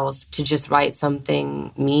anybody else to just write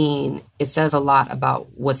something mean. It says a lot about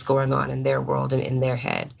what's going on in their world and in their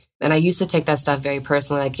head. And I used to take that stuff very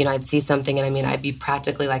personally. Like, I'd see something and I'd be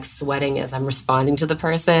practically like sweating as I'm responding to the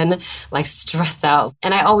person, like stressed out.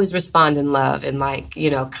 And I always respond in love and like,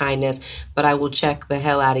 kindness, but I will check the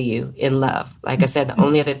hell out of you in love. Like I said, the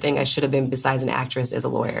only other thing I should have been besides an actress is a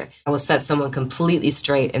lawyer. I will set someone completely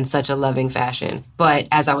straight in such a loving fashion. But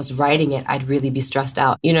as I was writing it, I'd really be stressed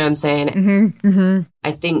out. You know what I'm saying? Mm-hmm, mm-hmm.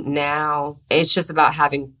 I think now it's just about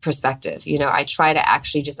having perspective. I try to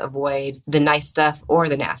actually just avoid the nice stuff or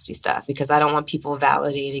the nasty stuff because I don't want people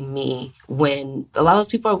validating me when a lot of those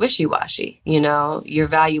people are wishy-washy. You're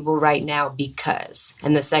valuable right now because,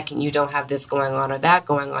 and the second you don't have this going on or that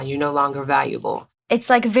going on, you're no longer valuable. It's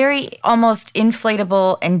like very almost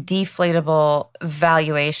inflatable and deflatable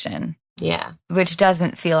valuation. Yeah. Which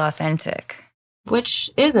doesn't feel authentic. Which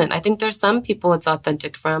isn't. I think there's some people it's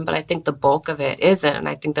authentic from, but I think the bulk of it isn't. And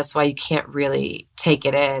I think that's why you can't really take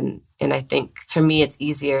it in. And I think for me, it's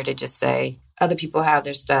easier to just say, other people have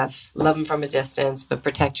their stuff, love them from a distance, but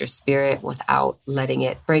protect your spirit without letting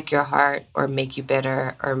it break your heart or make you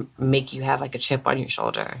bitter or make you have like a chip on your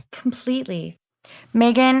shoulder. Completely.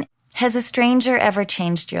 Megan, has a stranger ever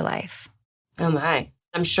changed your life? Oh my.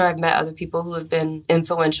 I'm sure I've met other people who have been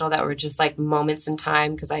influential that were just like moments in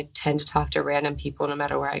time because I tend to talk to random people no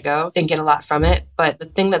matter where I go and get a lot from it. But the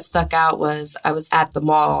thing that stuck out was I was at the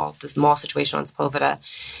mall, this mall situation on Sepulveda,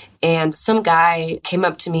 and some guy came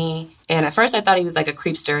up to me. And at first I thought he was like a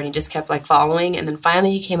creepster and he just kept like following. And then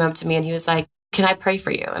finally he came up to me and he was like, "Can I pray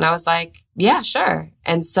for you?" And I was like, "Yeah, sure."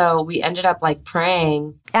 And so we ended up like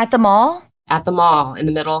praying. At the mall? At the mall, in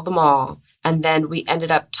the middle of the mall. And then we ended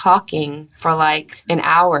up talking for like an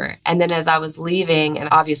hour. And then as I was leaving, and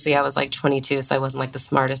obviously I was like 22, so I wasn't like the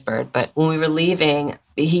smartest bird. But when we were leaving,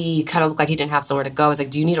 he kind of looked like he didn't have somewhere to go. I was like,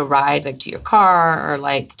 "Do you need a ride like to your car or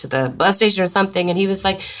like to the bus station or something?" And he was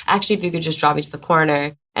like, "Actually, if you could just drop me to the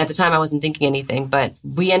corner." At the time, I wasn't thinking anything, but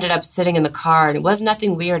we ended up sitting in the car and it was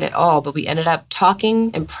nothing weird at all. But we ended up talking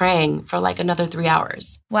and praying for like another 3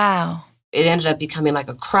 hours. Wow. It ended up becoming like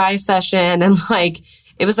a cry session and like,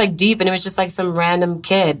 it was like deep and it was just like some random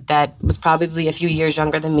kid that was probably a few years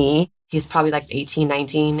younger than me. He's probably like 18,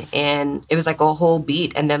 19. And it was like a whole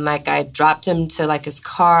beat. And then like I dropped him to like his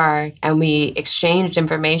car and we exchanged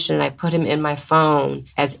information and I put him in my phone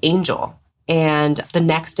as Angel. And the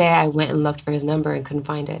next day I went and looked for his number and couldn't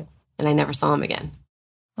find it. And I never saw him again.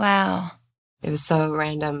 Wow. It was so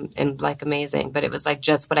random and like amazing. But it was like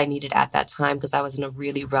just what I needed at that time because I was in a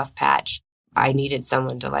really rough patch. I needed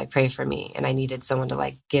someone to like pray for me and I needed someone to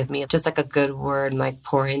like give me just like a good word and like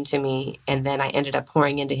pour into me. And then I ended up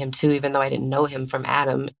pouring into him too, even though I didn't know him from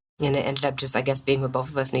Adam. And it ended up just, I guess, being what both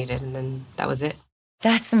of us needed. And then that was it.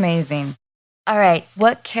 That's amazing. All right.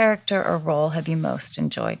 What character or role have you most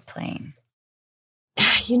enjoyed playing?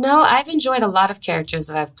 I've enjoyed a lot of characters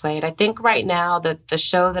that I've played. I think right now that the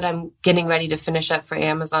show that I'm getting ready to finish up for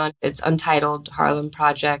Amazon, it's Untitled Harlem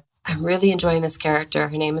Project. I'm really enjoying this character.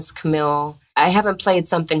 Her name is Camille. I haven't played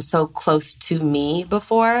something so close to me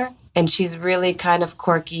before. And she's really kind of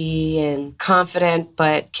quirky and confident,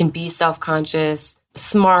 but can be self-conscious,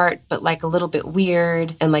 smart, but like a little bit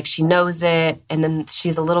weird. And like she knows it. And then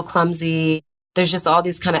she's a little clumsy. There's just all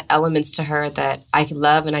these kind of elements to her that I can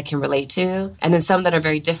love and I can relate to. And then some that are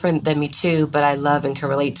very different than me too, but I love and can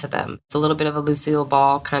relate to them. It's a little bit of a Lucille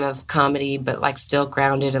Ball kind of comedy, but like still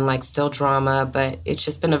grounded and like still drama. But it's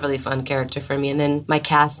just been a really fun character for me. And then my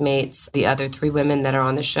castmates, the other 3 women that are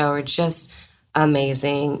on the show are just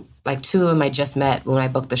amazing. Like 2 of them I just met when I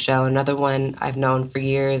booked the show. Another one I've known for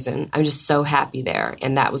years, and I'm just so happy there.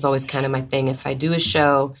 And that was always kind of my thing. If I do a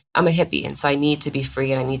show, I'm a hippie, and so I need to be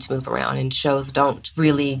free and I need to move around, and shows don't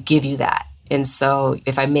really give you that. And so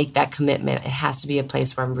if I make that commitment, it has to be a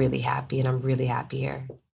place where I'm really happy, and I'm really happy here.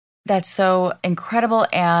 That's so incredible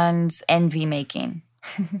and envy-making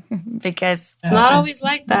because it's not always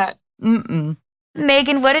like that.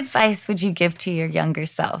 Megan, what advice would you give to your younger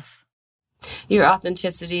self? Your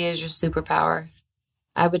authenticity is your superpower.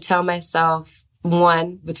 I would tell myself,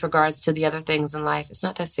 1, with regards to the other things in life, it's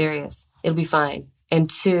not that serious. It'll be fine. And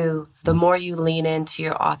 2, the more you lean into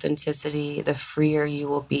your authenticity, the freer you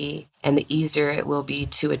will be and the easier it will be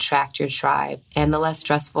to attract your tribe and the less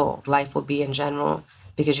stressful life will be in general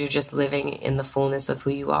because you're just living in the fullness of who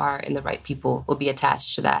you are and the right people will be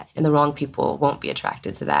attached to that and the wrong people won't be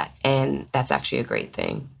attracted to that. And that's actually a great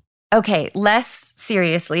thing. Okay, less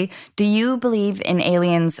seriously, do you believe in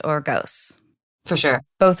aliens or ghosts? For sure.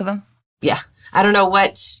 Both of them? Yeah. I don't know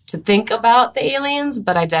what to think about the aliens,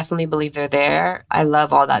 but I definitely believe they're there. I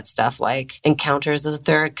love all that stuff, like encounters of the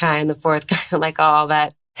third kind, the fourth kind, like all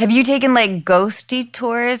that. Have you taken like ghosty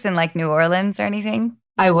tours in like New Orleans or anything?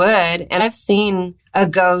 I would. And I've seen a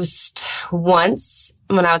ghost once,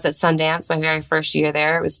 when I was at Sundance, my very first year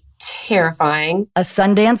there. It was terrifying. A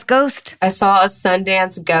Sundance ghost? I saw a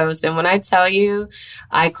Sundance ghost. And when I tell you,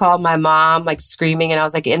 I called my mom like screaming, and I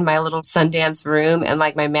was like in my little Sundance room, and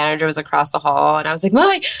like my manager was across the hall, and I was like,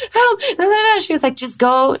 Mommy, help. She was like, just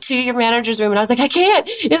go to your manager's room. And I was like, I can't.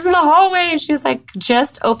 It's in the hallway. And she was like,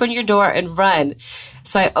 just open your door and run.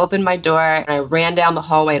 So I opened my door and I ran down the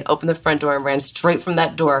hallway and opened the front door and ran straight from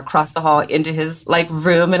that door across the hall into his like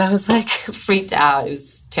room. And I was like freaked out. It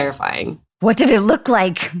was terrifying. What did it look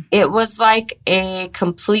like? It was like a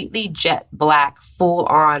completely jet black,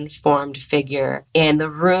 full-on formed figure. And the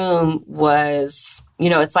room was, you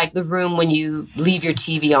know, it's like the room when you leave your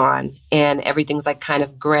TV on and everything's like kind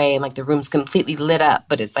of gray and like the room's completely lit up,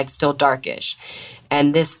 but it's like still darkish.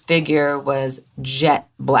 And this figure was jet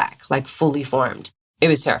black, like fully formed. It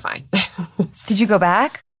was terrifying. Did you go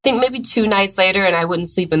back? I think maybe 2 nights later, and I wouldn't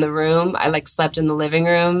sleep in the room. I like slept in the living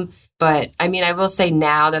room. But I mean, I will say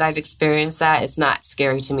now that I've experienced that, it's not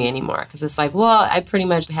scary to me anymore. Because it's like, well, I pretty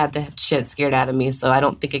much had the shit scared out of me. So I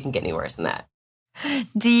don't think it can get any worse than that.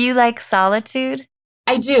 Do you like solitude?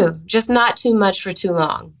 I do, just not too much for too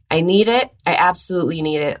long. I need it. I absolutely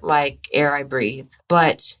need it like air I breathe.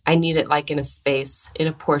 But I need it like in a space, in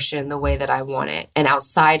a portion, the way that I want it. And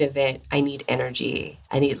outside of it, I need energy.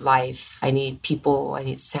 I need life. I need people. I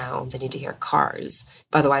need sounds. I need to hear cars.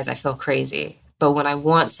 Otherwise, I feel crazy. But when I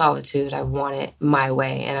want solitude, I want it my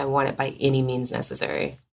way, and I want it by any means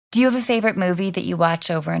necessary. Do you have a favorite movie that you watch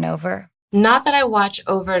over and over? Not that I watch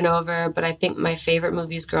over and over, but I think my favorite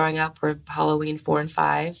movies growing up were Halloween 4 and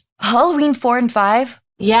 5. Halloween 4 and 5?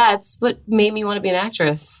 Yeah, it's what made me want to be an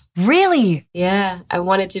actress. Really? Yeah, I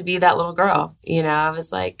wanted to be that little girl. You know, I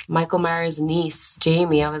was like Michael Myers' niece,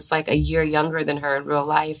 Jamie. I was like a year younger than her in real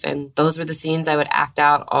life. And those were the scenes I would act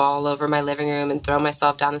out all over my living room and throw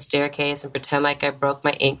myself down the staircase and pretend like I broke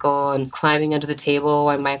my ankle and climbing under the table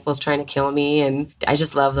while Michael was trying to kill me. And I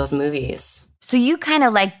just love those movies. So you kind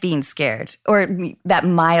of like being scared, or that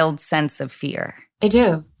mild sense of fear? I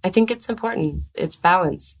do. I think it's important. It's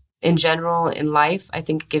balance. In general, in life, I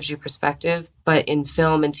think it gives you perspective. But in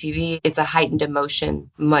film and TV, it's a heightened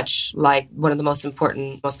emotion, much like one of the most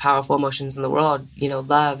important, most powerful emotions in the world. You know,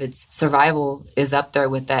 love, it's survival is up there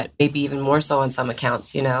with that, maybe even more so on some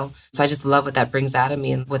accounts, you know. So I just love what that brings out of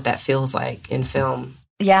me and what that feels like in film.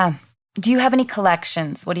 Yeah. Do you have any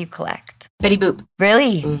collections? What do you collect? Betty Boop.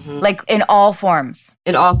 Really? Mm-hmm. Like in all forms?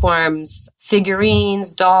 In all forms.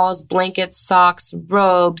 Figurines, dolls, blankets, socks,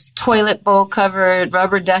 robes, toilet bowl covered,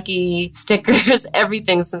 rubber ducky, stickers,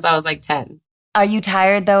 everything since I was like 10. Are you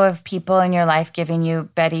tired, though, of people in your life giving you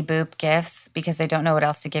Betty Boop gifts because they don't know what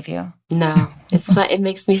else to give you? No, it's not, it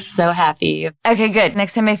makes me so happy. Okay, good.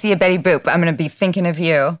 Next time I see a Betty Boop, I'm going to be thinking of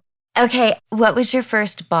you. Okay, what was your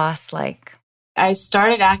first boss like? I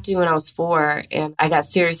started acting when I was 4, and I got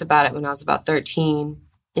serious about it when I was about 13.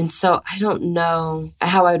 And so I don't know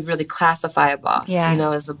how I would really classify a boss, you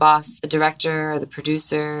know, as the boss, the director, or the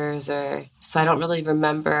producers, or so I don't really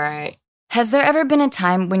remember. Has there ever been a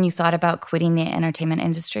time when you thought about quitting the entertainment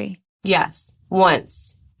industry? Yes,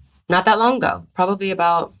 once. Not that long ago, probably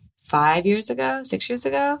about 5 years ago, 6 years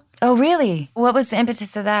ago. Oh, really? What was the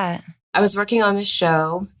impetus of that? I was working on this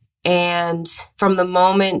show. And from the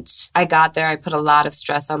moment I got there, I put a lot of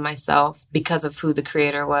stress on myself because of who the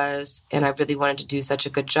creator was. And I really wanted to do such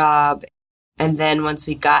a good job. And then once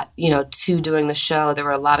we got, you know, to doing the show, there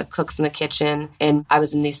were a lot of cooks in the kitchen. And I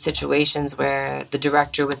was in these situations where the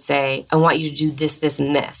director would say, I want you to do this, this,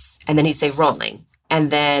 and this. And then he'd say, rolling. And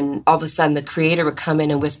then all of a sudden the creator would come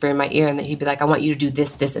in and whisper in my ear, and then he'd be like, I want you to do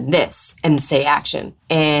this, this, and this, and say action.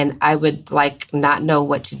 And I would like not know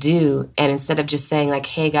what to do. And instead of just saying like,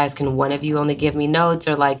 hey guys, can one of you only give me notes?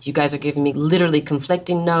 Or like, you guys are giving me literally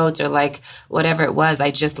conflicting notes, or like whatever it was, I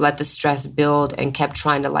just let the stress build and kept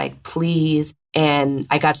trying to like please. And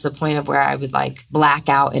I got to the point of where I would like black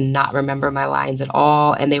out and not remember my lines at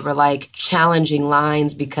all. And they were like challenging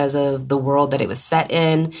lines because of the world that it was set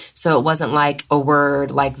in. So it wasn't like a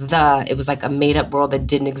word like it was like a made up world that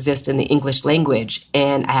didn't exist in the English language.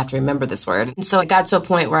 And I have to remember this word. And so it got to a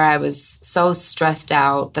point where I was so stressed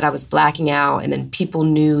out that I was blacking out. And then people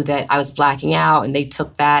knew that I was blacking out, and they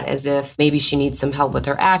took that as if maybe she needs some help with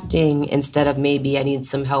her acting instead of maybe I need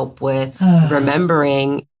some help with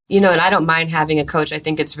remembering. You know, and I don't mind having a coach. I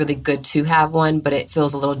think it's really good to have one, but it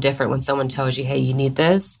feels a little different when someone tells you, hey, you need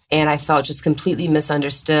this. And I felt just completely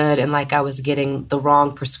misunderstood and like I was getting the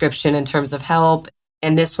wrong prescription in terms of help.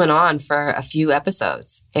 And this went on for a few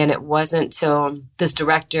episodes. And it wasn't till this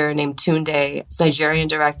director named Tunde, this Nigerian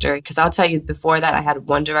director, because I'll tell you, before that, I had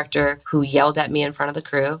one director who yelled at me in front of the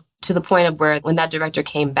crew, to the point of where when that director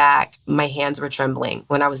came back, my hands were trembling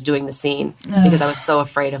when I was doing the scene because I was so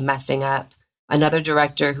afraid of messing up. Another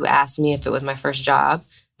director who asked me if it was my first job.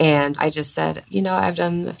 And I just said, I've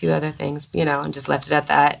done a few other things, and just left it at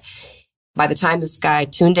that. By the time this guy,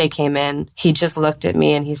 Tunde, came in, he just looked at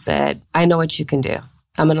me and he said, I know what you can do.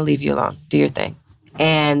 I'm going to leave you alone. Do your thing.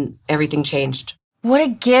 And everything changed. What a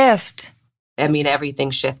gift. I mean,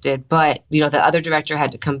 everything shifted. But, the other director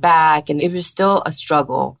had to come back and it was still a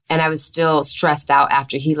struggle. And I was still stressed out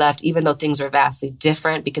after he left, even though things were vastly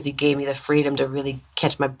different because he gave me the freedom to really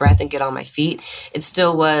catch my breath and get on my feet. It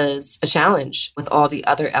still was a challenge with all the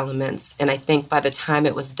other elements. And I think by the time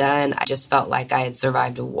it was done, I just felt like I had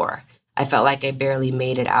survived a war. I felt like I barely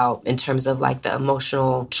made it out in terms of like the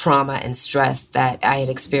emotional trauma and stress that I had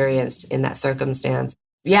experienced in that circumstance.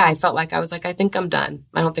 Yeah, I felt like I was like, I think I'm done.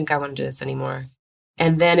 I don't think I want to do this anymore.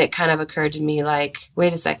 And then it kind of occurred to me like,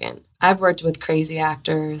 wait a second. I've worked with crazy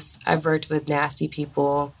actors. I've worked with nasty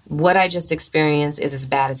people. What I just experienced is as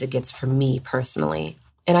bad as it gets for me personally.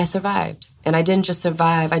 And I survived. And I didn't just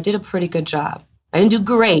survive. I did a pretty good job. I didn't do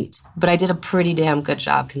great, but I did a pretty damn good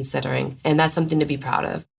job considering. And that's something to be proud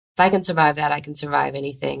of. If I can survive that, I can survive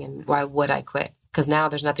anything. And why would I quit? Because now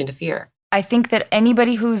there's nothing to fear. I think that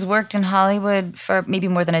anybody who's worked in Hollywood for maybe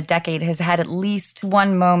more than a decade has had at least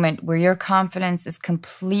one moment where your confidence is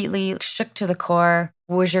completely shook to the core.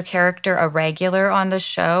 Was your character a regular on the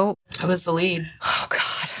show? I was the lead. Oh,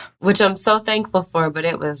 God. Which I'm so thankful for, but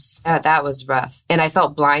that was rough. And I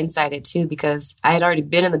felt blindsided too because I had already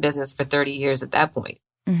been in the business for 30 years at that point.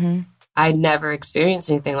 Mm-hmm. I'd never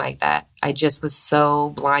experienced anything like that. I just was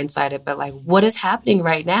so blindsided, but like, what is happening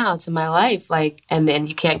right now to my life? Like, and then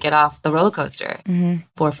you can't get off the roller coaster. 4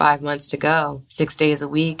 or 5 months to go, 6 days a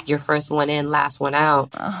week, your first one in, last one out.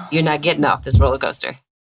 Oh. You're not getting off this roller coaster.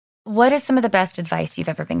 What is some of the best advice you've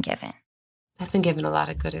ever been given? I've been given a lot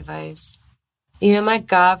of good advice. My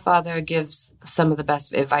godfather gives some of the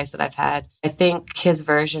best advice that I've had. I think his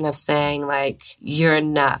version of saying, like, you're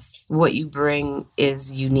enough. What you bring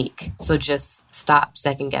is unique. So just stop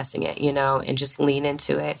second guessing it, and just lean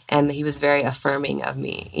into it. And he was very affirming of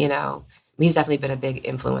me, He's definitely been a big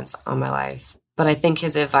influence on my life. But I think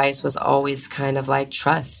his advice was always kind of like,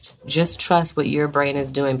 trust. Just trust what your brain is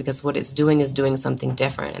doing because what it's doing is doing something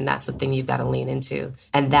different. And that's the thing you've got to lean into.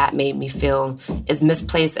 And that made me feel as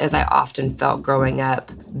misplaced as I often felt growing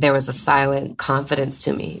up. There was a silent confidence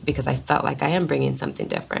to me because I felt like I am bringing something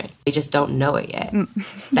different. They just don't know it yet.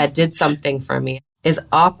 That did something for me. As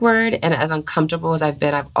awkward and as uncomfortable as I've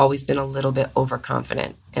been, I've always been a little bit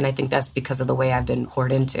overconfident. And I think that's because of the way I've been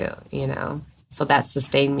poured into, So that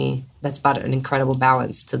sustained me. That's brought an incredible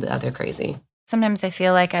balance to the other crazy. Sometimes I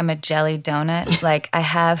feel like I'm a jelly donut. Like I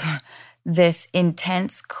have this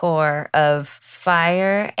intense core of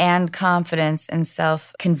fire and confidence and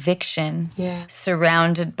self-conviction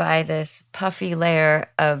surrounded by this puffy layer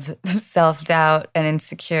of self-doubt and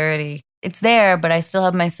insecurity. It's there, but I still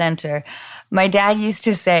have my center. My dad used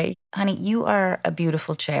to say, honey, you are a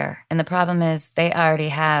beautiful chair. And the problem is they already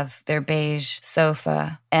have their beige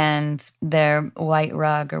sofa and their white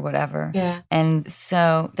rug or whatever. Yeah. And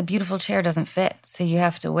so the beautiful chair doesn't fit. So you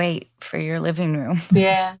have to wait for your living room.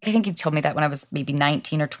 Yeah. I think he told me that when I was maybe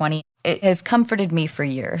 19 or 20. It has comforted me for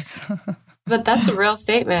years. But that's a real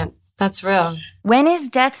statement. That's real. When is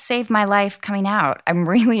Death Saved My Life coming out? I'm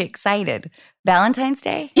really excited. Valentine's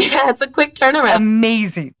Day? Yeah, it's a quick turnaround.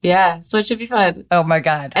 Amazing. Yeah, so it should be fun. Oh, my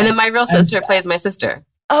God. And then my real sister plays my sister.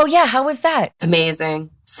 Oh, yeah. How was that? Amazing.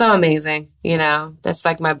 So amazing. That's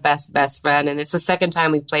like my best friend. And it's the second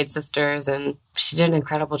time we've played sisters and she did an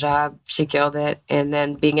incredible job. She killed it. And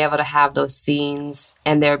then being able to have those scenes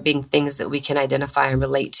and there being things that we can identify and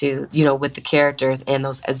relate to, with the characters and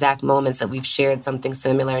those exact moments that we've shared something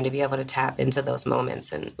similar and to be able to tap into those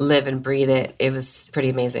moments and live and breathe it. It was pretty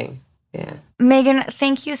amazing. Yeah. Megan,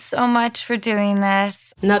 thank you so much for doing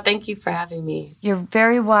this. No, thank you for having me. You're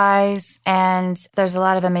very wise, and there's a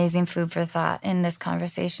lot of amazing food for thought in this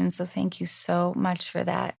conversation, so thank you so much for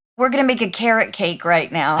that. We're going to make a carrot cake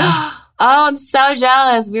right now. Oh, I'm so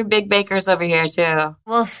jealous. We're big bakers over here, too.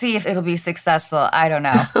 We'll see if it'll be successful. I don't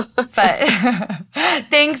know. But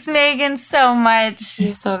thanks, Megan, so much.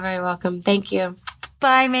 You're so very welcome. Thank you.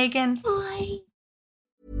 Bye, Megan. Bye.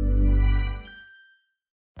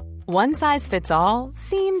 One size fits all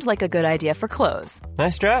seemed like a good idea for clothes.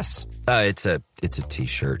 Nice dress. It's a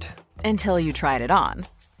t-shirt. Until you tried it on.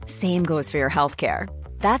 Same goes for your healthcare.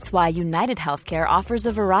 That's why United Healthcare offers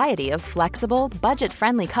a variety of flexible,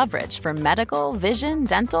 budget-friendly coverage for medical, vision,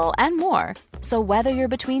 dental, and more. So whether you're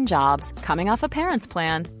between jobs, coming off a parent's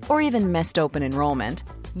plan, or even missed open enrollment,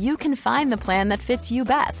 you can find the plan that fits you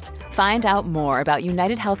best. Find out more about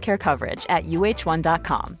United Healthcare coverage at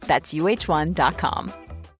uh1.com. That's uh1.com.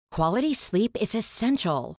 Quality sleep is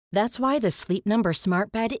essential. That's why the Sleep Number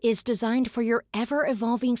Smart Bed is designed for your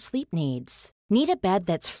ever-evolving sleep needs. Need a bed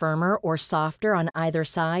that's firmer or softer on either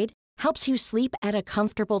side? Helps you sleep at a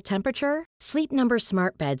comfortable temperature? Sleep Number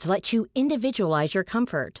Smart Beds let you individualize your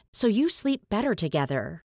comfort, so you sleep better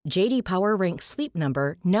together. J.D. Power ranks Sleep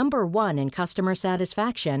Number number 1 in customer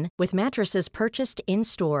satisfaction with mattresses purchased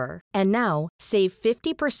in-store. And now, save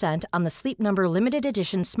 50% on the Sleep Number Limited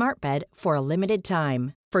Edition Smart Bed for a limited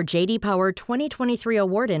time. For J.D. Power 2023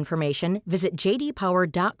 award information, visit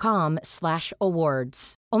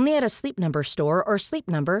jdpower.com/awards. Only at a Sleep Number store or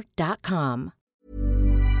sleepnumber.com.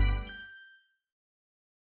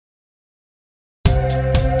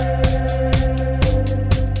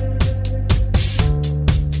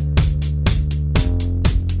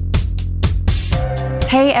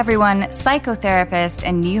 Hey everyone, psychotherapist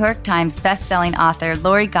and New York Times bestselling author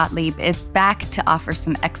Lori Gottlieb is back to offer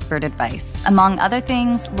some expert advice. Among other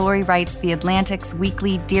things, Lori writes The Atlantic's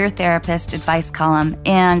weekly Dear Therapist advice column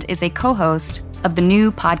and is a co-host of the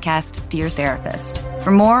new podcast Dear Therapist.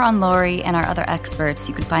 For more on Lori and our other experts,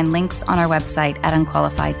 you can find links on our website at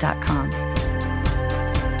unqualified.com.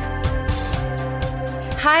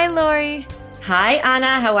 Hi, Lori. Hi,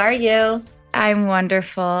 Anna. How are you? I'm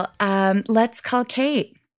wonderful. Let's call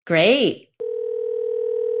Kate. Great.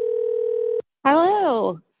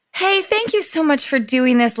 Hello. Hey, thank you so much for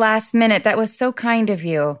doing this last minute. That was so kind of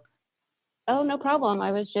you. Oh, no problem.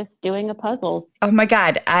 I was just doing a puzzle. Oh my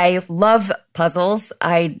God, I love puzzles.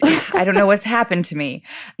 I don't know what's happened to me.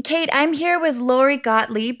 Kate, I'm here with Lori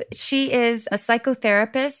Gottlieb. She is a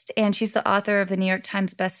psychotherapist and she's the author of the New York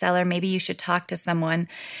Times bestseller, Maybe You Should Talk to Someone.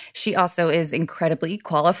 She also is incredibly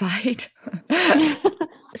qualified.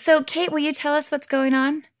 So, Kate, will you tell us what's going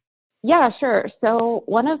on? Yeah, sure. So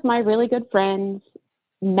one of my really good friends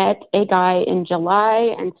met a guy in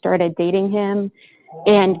July and started dating him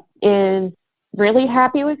and is really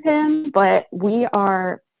happy with him, but we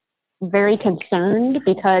are very concerned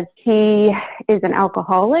because he is an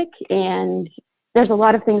alcoholic and there's a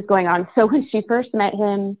lot of things going on. So when she first met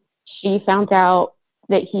him, she found out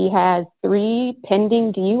that he has 3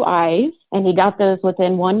 pending DUIs and he got those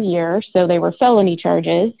within 1 year. So they were felony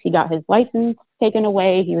charges. He got his license taken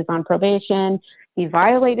away. He was on probation. He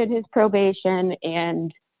violated his probation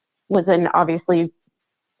and was in obviously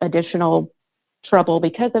additional trouble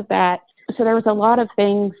because of that. So there was a lot of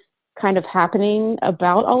things kind of happening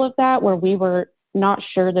about all of that where we were not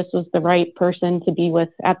sure this was the right person to be with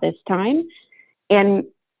at this time. And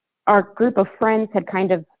our group of friends had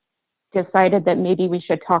kind of decided that maybe we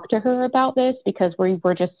should talk to her about this because we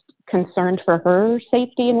were just concerned for her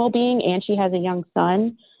safety and well-being, and she has a young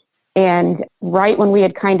son. And right when we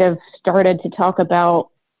had kind of started to talk about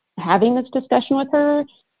having this discussion with her,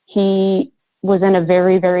 he was in a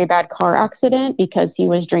very, very bad car accident because he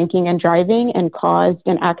was drinking and driving and caused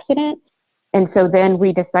an accident. And so then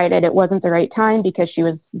we decided it wasn't the right time because she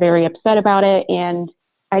was very upset about it. And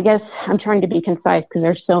I guess I'm trying to be concise because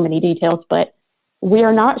there's so many details, but we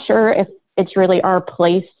are not sure if it's really our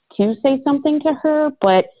place to say something to her,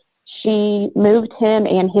 but she moved him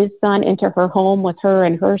and his son into her home with her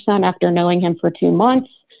and her son after knowing him for 2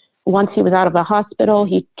 months. Once he was out of the hospital,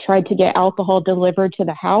 he tried to get alcohol delivered to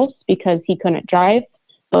the house because he couldn't drive,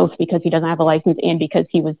 both because he doesn't have a license and because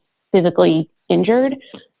he was physically injured.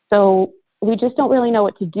 So we just don't really know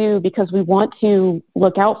what to do because we want to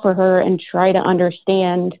look out for her and try to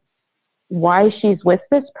understand why she's with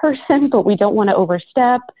this person, but we don't want to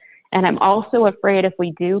overstep. And I'm also afraid if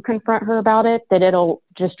we do confront her about it, that it'll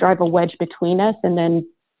just drive a wedge between us and then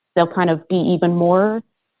they'll kind of be even more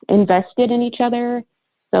invested in each other.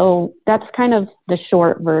 So that's kind of the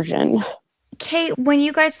short version. Kate, when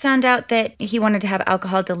you guys found out that he wanted to have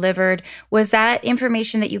alcohol delivered, was that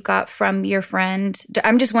information that you got from your friend?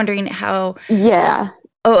 I'm just wondering how... Yeah.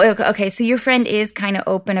 Oh, okay. So your friend is kind of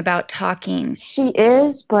open about talking. She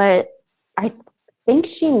is, but I think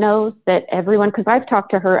she knows that everyone, because I've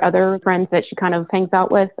talked to her other friends that she kind of hangs out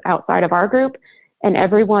with outside of our group, and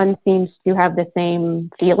everyone seems to have the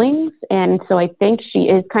same feelings. And so I think she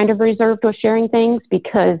is kind of reserved with sharing things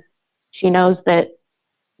because she knows that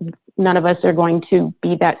none of us are going to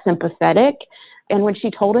be that sympathetic. And when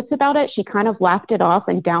she told us about it, she kind of laughed it off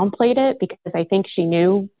and downplayed it because I think she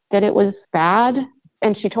knew that it was bad.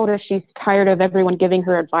 And she told us she's tired of everyone giving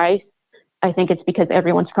her advice I think it's because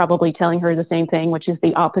everyone's probably telling her the same thing, which is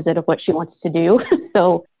the opposite of what she wants to do.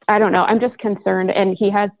 So I don't know. I'm just concerned. And he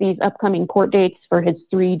has these upcoming court dates for his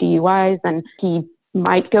 3 DUIs, and he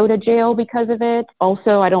might go to jail because of it.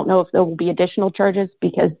 Also, I don't know if there will be additional charges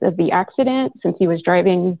because of the accident, since he was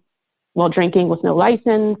driving while drinking with no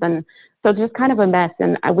license. And so it's just kind of a mess.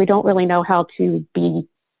 And we don't really know how to be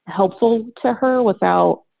helpful to her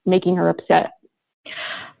without making her upset.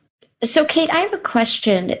 So, Kate, I have a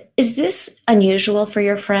question. Is this unusual for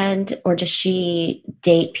your friend, or does she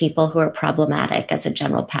date people who are problematic as a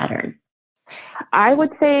general pattern? I would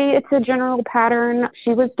say it's a general pattern.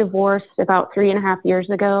 She was divorced about 3.5 years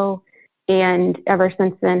ago, and ever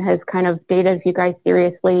since then has kind of dated a few guys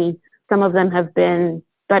seriously. Some of them have been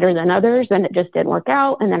better than others, and it just didn't work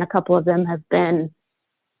out. And then a couple of them have been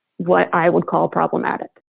what I would call problematic.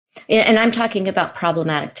 And I'm talking about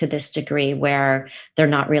problematic to this degree where they're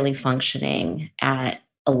not really functioning at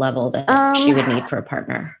a level that she would need for a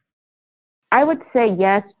partner. I would say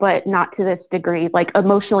yes, but not to this degree, like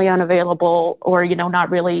emotionally unavailable or,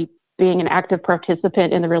 not really being an active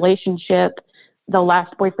participant in the relationship. The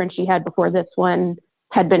last boyfriend she had before this one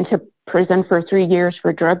had been to prison for 3 years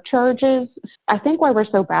for drug charges. I think why we're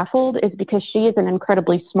so baffled is because she is an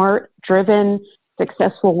incredibly smart, driven,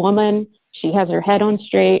 successful woman. She has her head on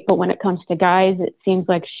straight, but when it comes to guys, it seems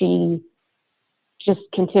like she just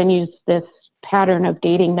continues this pattern of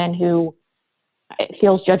dating men who, it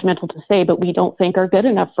feels judgmental to say, but we don't think are good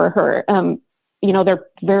enough for her. I'm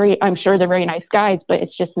sure they're very nice guys, but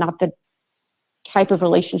it's just not the type of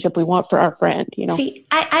relationship we want for our friend, See,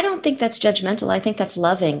 I don't think that's judgmental. I think that's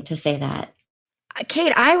loving to say that.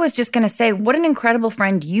 Kate, I was just going to say, what an incredible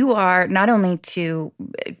friend you are, not only to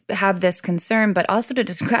have this concern, but also to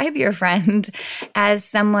describe your friend as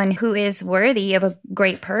someone who is worthy of a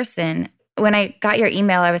great person. When I got your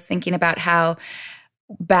email, I was thinking about how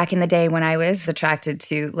back in the day when I was attracted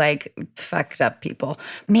to fucked up people,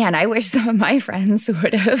 man, I wish some of my friends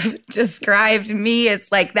would have described me as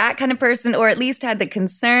that kind of person, or at least had the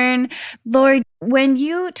concern. Lori, when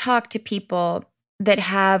you talk to people that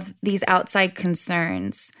have these outside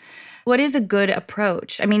concerns, what is a good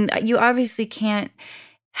approach? I mean, you obviously can't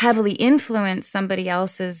heavily influence somebody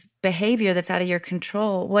else's behavior that's out of your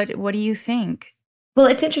control. What do you think? Well,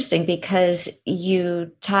 it's interesting because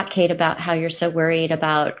you taught Kate about how you're so worried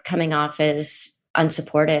about coming off as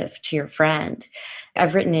unsupportive to your friend.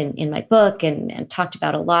 I've written in my book and talked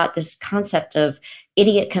about a lot this concept of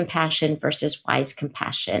idiot compassion versus wise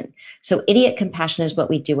compassion. So idiot compassion is what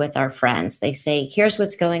we do with our friends. They say, here's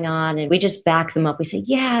what's going on. And we just back them up. We say,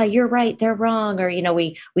 yeah, you're right, they're wrong. Or,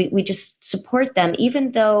 we just support them,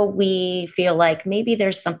 even though we feel like maybe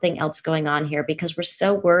there's something else going on here because we're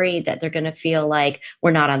so worried that they're going to feel like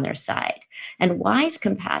we're not on their side. And wise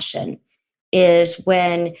compassion is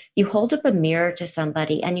when you hold up a mirror to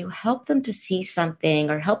somebody and you help them to see something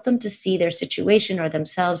or help them to see their situation or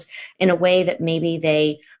themselves in a way that maybe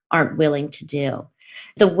they aren't willing to do.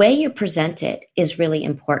 The way you present it is really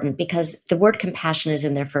important because the word compassion is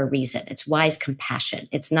in there for a reason. It's wise compassion.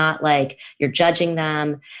 It's not like you're judging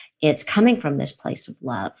them. It's coming from this place of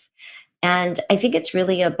love. And I think it's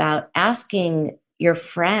really about asking your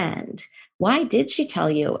friend, why did she tell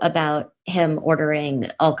you about him ordering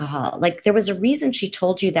alcohol? There was a reason she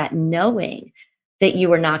told you that, knowing that you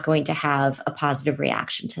were not going to have a positive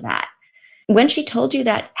reaction to that. When she told you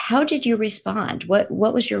that, how did you respond? What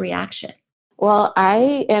was your reaction? Well,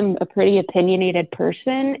 I am a pretty opinionated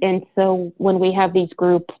person. And so when we have these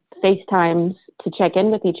group FaceTimes to check in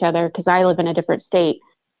with each other, because I live in a different state,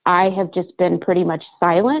 I have just been pretty much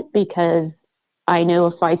silent because I knew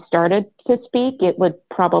if I started to speak, it would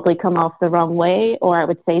probably come off the wrong way, or I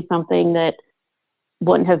would say something that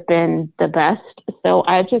wouldn't have been the best. So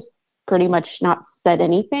I've just pretty much not said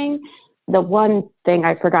anything. The one thing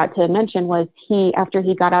I forgot to mention was after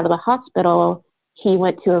he got out of the hospital, he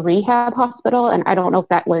went to a rehab hospital. And I don't know if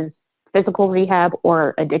that was physical rehab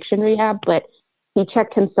or addiction rehab, but he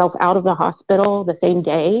checked himself out of the hospital the same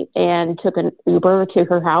day and took an Uber to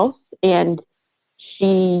her house. And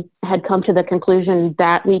she had come to the conclusion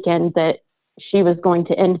that weekend that she was going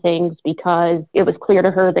to end things because it was clear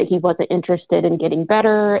to her that he wasn't interested in getting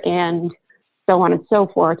better and so on and so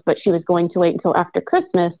forth. But she was going to wait until after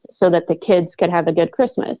Christmas so that the kids could have a good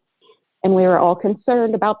Christmas. And we were all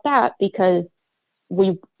concerned about that because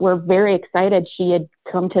we were very excited she had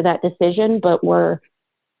come to that decision, but were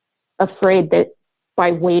afraid that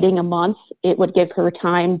by waiting a month, it would give her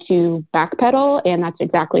time to backpedal. And that's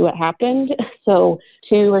exactly what happened. So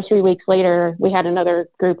 2 or 3 weeks later, we had another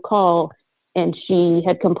group call and she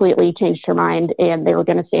had completely changed her mind and they were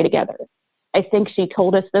going to stay together. I think she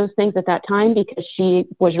told us those things at that time because she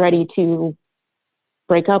was ready to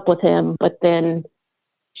break up with him, but then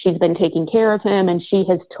she's been taking care of him, and she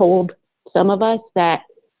has told some of us that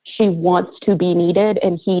she wants to be needed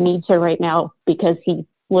and he needs her right now because he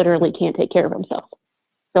literally can't take care of himself.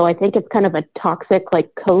 So I think it's kind of a toxic, like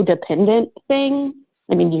codependent thing.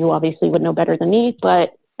 I mean, you obviously would know better than me,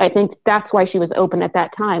 but I think that's why she was open at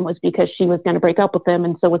that time, was because she was going to break up with him.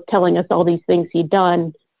 And so was telling us all these things he'd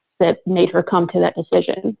done that made her come to that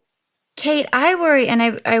decision. Kate, I worry,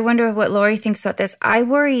 and I wonder what Lori thinks about this. I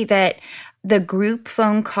worry that the group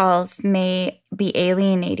phone calls may be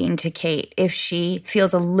alienating to Kate if she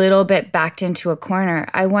feels a little bit backed into a corner.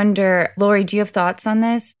 I wonder, Lori, do you have thoughts on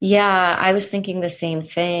this? Yeah, I was thinking the same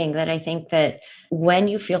thing, that I think that when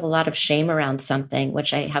you feel a lot of shame around something,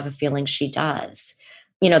 which I have a feeling she does,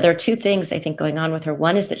 there are two things I think going on with her.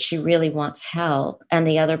 One is that she really wants help. And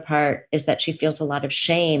the other part is that she feels a lot of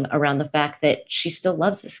shame around the fact that she still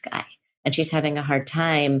loves this guy and she's having a hard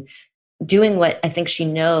time doing what I think she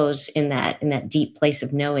knows in that deep place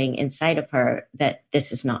of knowing inside of her that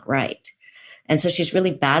this is not right. And so she's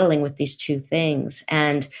really battling with these two things.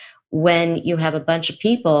 And when you have a bunch of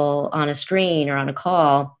people on a screen or on a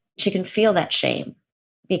call, she can feel that shame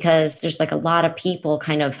because there's like a lot of people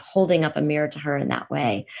kind of holding up a mirror to her in that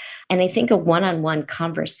way. And I think a one-on-one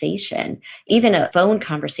conversation, even a phone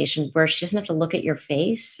conversation where she doesn't have to look at your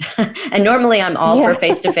face. And normally I'm all for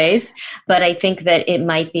face-to-face, but I think that it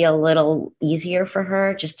might be a little easier for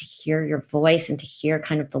her just to hear your voice and to hear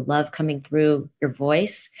kind of the love coming through your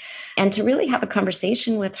voice and to really have a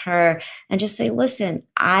conversation with her and just say, listen,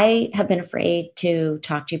 I have been afraid to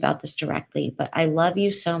talk to you about this directly, but I love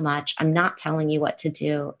you so much. I'm not telling you what to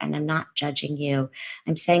do. And I'm not judging you.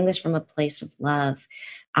 I'm saying this from a place of love.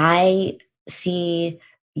 I see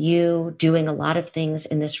you doing a lot of things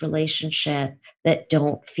in this relationship that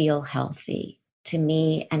don't feel healthy to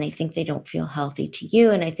me. And I think they don't feel healthy to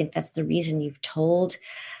you. And I think that's the reason you've told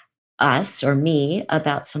us or me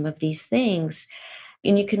about some of these things.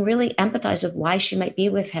 And you can really empathize with why she might be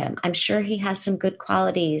with him. I'm sure he has some good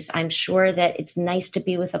qualities. I'm sure that it's nice to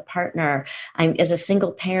be with a partner. As a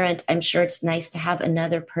single parent, I'm sure it's nice to have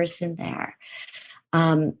another person there.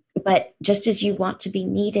 But just as you want to be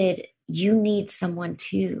needed, you need someone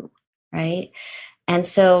too, right? And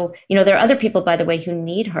so, there are other people, by the way, who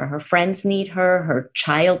need her. Her friends need her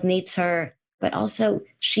child needs her, but also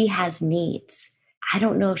she has needs. I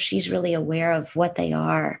don't know if she's really aware of what they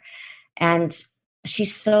are. And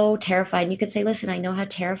she's so terrified. And you could say, listen, I know how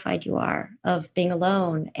terrified you are of being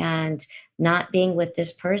alone and not being with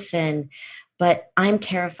this person, but I'm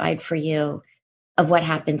terrified for you of what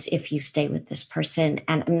happens if you stay with this person.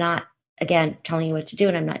 And I'm not, again, telling you what to do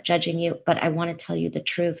and I'm not judging you, but I want to tell you the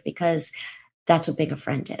truth because that's what being a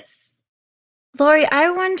friend is. Lori, I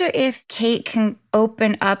wonder if Kate can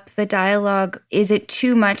open up the dialogue. Is it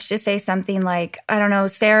too much to say something like, I don't know,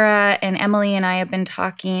 Sarah and Emily and I have been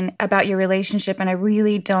talking about your relationship, and I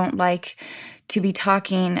really don't like to be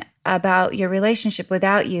talking about your relationship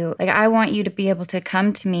without you. Like, I want you to be able to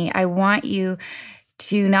come to me. I want you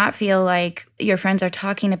to not feel like your friends are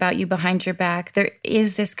talking about you behind your back. There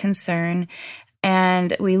is this concern.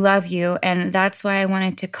 And we love you. And that's why I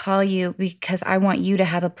wanted to call you, because I want you to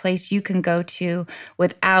have a place you can go to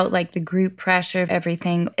without like the group pressure of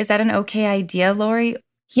everything. Is that an okay idea, Lori?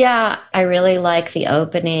 Yeah, I really like the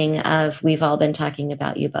opening of we've all been talking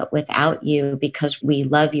about you, but without you, because we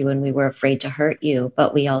love you and we were afraid to hurt you,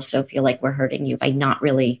 but we also feel like we're hurting you by not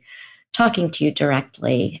really talking to you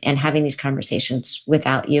directly and having these conversations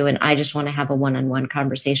without you. And I just want to have a one-on-one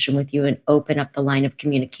conversation with you and open up the line of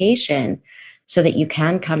communication so that you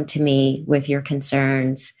can come to me with your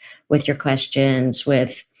concerns, with your questions,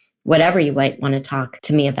 with whatever you might want to talk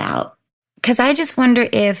to me about. Because I just wonder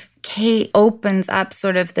if Kate opens up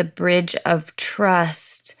sort of the bridge of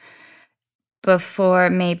trust before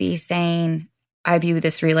maybe saying, I view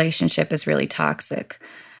this relationship as really toxic.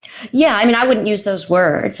 Yeah, I mean, I wouldn't use those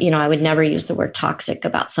words. I would never use the word toxic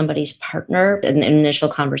about somebody's partner in an initial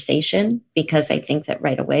conversation, because I think that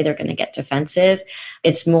right away they're going to get defensive.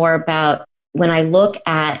 It's more about when I look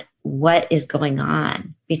at what is going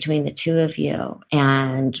on between the two of you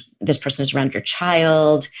and this person is around your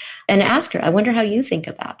child, and ask her, I wonder how you think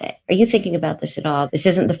about it. Are you thinking about this at all? This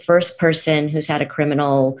isn't the first person who's had a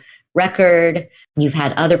criminal record. You've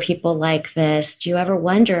had other people like this. Do you ever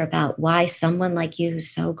wonder about why someone like you who's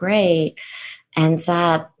so great ends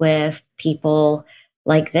up with people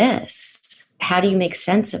like this? How do you make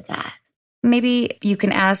sense of that? Maybe you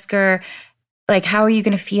can ask her, like, how are you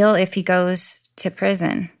going to feel if he goes to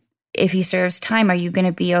prison? if he serves time, are you going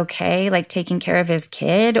to be okay, like taking care of his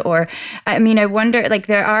kid? Or, I mean, I wonder, like,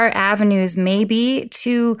 there are avenues maybe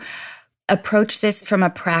to approach this from a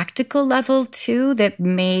practical level too, that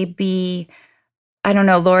maybe, I don't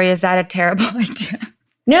know, Lori, is that a terrible idea?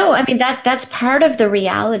 No, I mean, that's part of the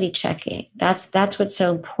reality checking. That's what's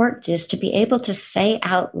so important, is to be able to say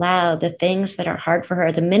out loud the things that are hard for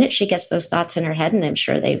her. The minute she gets those thoughts in her head, and I'm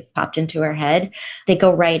sure they've popped into her head, they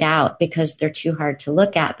go right out because they're too hard to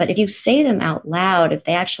look at. But if you say them out loud, if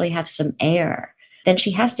they actually have some air, then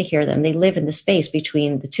she has to hear them. They live in the space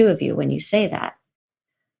between the two of you when you say that.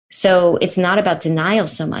 So it's not about denial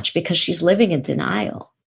so much, because she's living in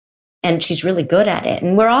denial and she's really good at it.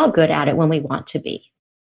 And we're all good at it when we want to be.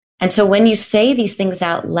 And so when you say these things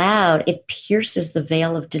out loud, it pierces the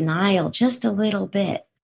veil of denial just a little bit.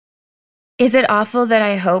 Is it awful that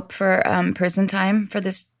I hope for prison time for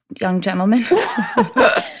this young gentleman?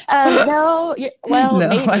 No, well, No,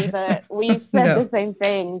 maybe, but we said No. the same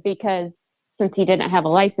thing, because since he didn't have a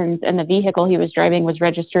license and the vehicle he was driving was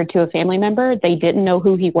registered to a family member, they didn't know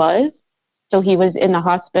who he was. So he was in the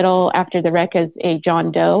hospital after the wreck as a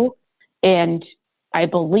John Doe. And I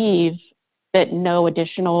believe that no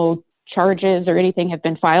additional charges or anything have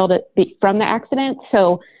been filed from the accident.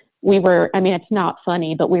 So we were, I mean, it's not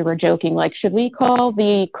funny, but we were joking, like, should we call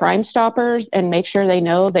the Crime Stoppers and make sure they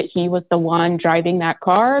know that he was the one driving that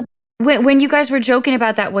car? When you guys were joking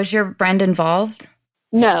about that, was your friend involved?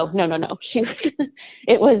 No.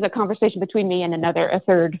 It was a conversation between me and a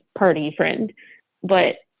third party friend.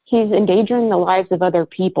 But he's endangering the lives of other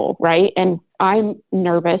people, right? And I'm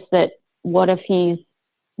nervous that what if he's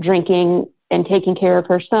drinking and taking care of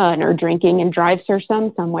her son, or drinking and drives her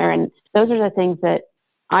son somewhere? And those are the things that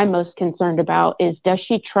I'm most concerned about, is, does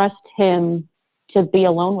she trust him to be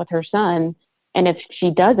alone with her son? And if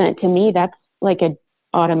she doesn't, to me, that's like an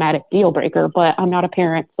automatic deal breaker. But I'm not a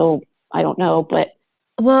parent, so I don't know. But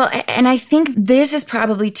Well, and I think this is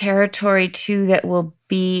probably territory too that will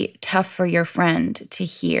be tough for your friend to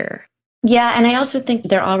hear. Yeah. And I also think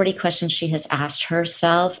there are already questions she has asked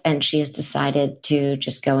herself, and she has decided to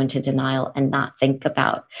just go into denial and not think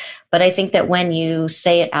about. But I think that when you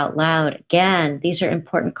say it out loud, again, these are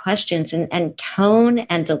important questions, and tone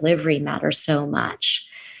and delivery matter so much.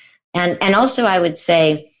 And also, I would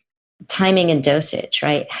say, timing and dosage,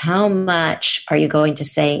 right? How much are you going to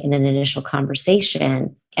say in an initial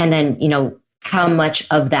conversation? And then, how much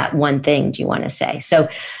of that one thing do you want to say? So,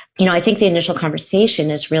 I think the initial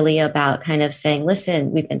conversation is really about kind of saying,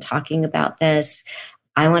 listen, we've been talking about this.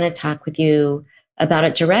 I want to talk with you about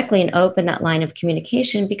it directly, and open that line of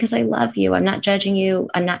communication, because I love you. I'm not judging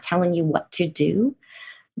you. I'm not telling you what to do,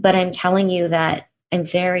 but I'm telling you that I'm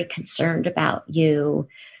very concerned about you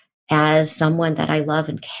as someone that I love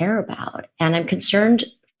and care about. And I'm concerned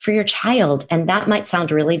for your child. And that might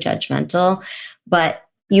sound really judgmental, but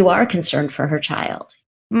you are concerned for her child.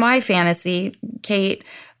 My fantasy, Kate,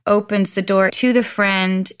 opens the door to the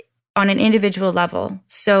friend on an individual level.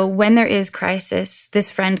 So when there is crisis, this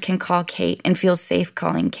friend can call Kate and feel safe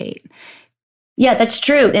calling Kate. Yeah, that's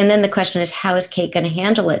true. And then the question is, how is Kate going to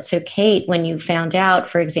handle it? So Kate, when you found out,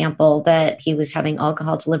 for example, that he was having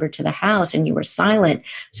alcohol delivered to the house and you were silent.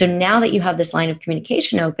 So now that you have this line of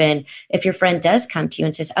communication open, if your friend does come to you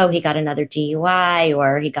and says, oh, he got another DUI,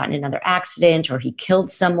 or he got in another accident, or he killed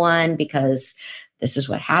someone, because this is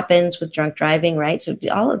what happens with drunk driving, right? So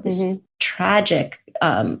all of this tragic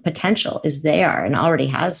potential is there and already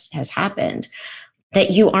has happened,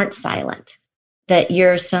 that you aren't silent, that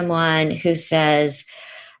you're someone who says,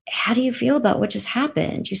 how do you feel about what just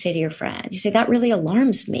happened? You say to your friend, you say, that really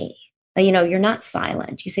alarms me. You're not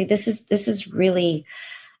silent. You say, this is really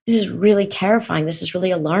terrifying. This is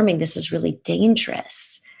really alarming. This is really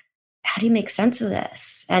dangerous. How do you make sense of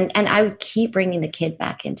this? And I would keep bringing the kid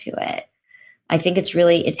back into it. I think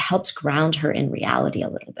it helps ground her in reality a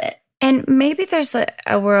little bit. And maybe there's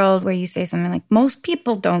a world where you say something like, most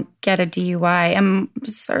people don't get a DUI and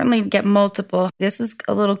certainly get multiple. This is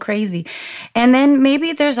a little crazy. And then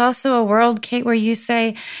maybe there's also a world, Kate, where you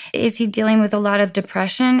say, is he dealing with a lot of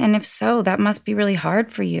depression? And if so, that must be really hard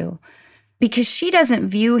for you. Because she doesn't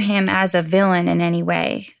view him as a villain in any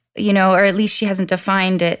way, or at least she hasn't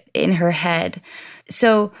defined it in her head.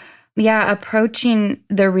 So yeah, approaching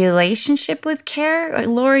the relationship with care.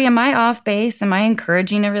 Lori, am I off base? Am I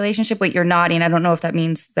encouraging a relationship? Wait, you're nodding. I don't know if that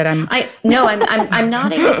means that I'm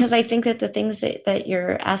nodding, because I think that the things that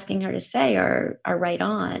you're asking her to say are right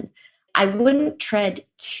on. I wouldn't tread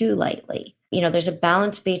too lightly. There's a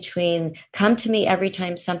balance between come to me every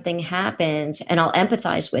time something happens and I'll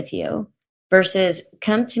empathize with you, versus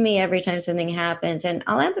come to me every time something happens and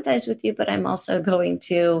I'll empathize with you, but I'm also going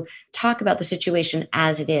to talk about the situation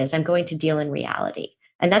as it is. I'm going to deal in reality.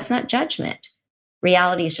 And that's not judgment.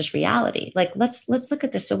 Reality is just reality. Like, let's look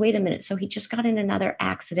at this. So wait a minute. So he just got in another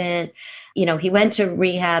accident. He went to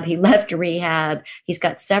rehab. He left rehab. He's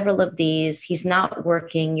got several of these. He's not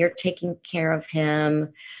working. You're taking care of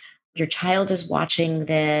him. Your child is watching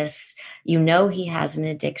this. He has an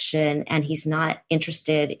addiction and he's not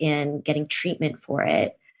interested in getting treatment for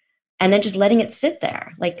it. And then just letting it sit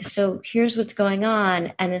there. Like, so here's what's going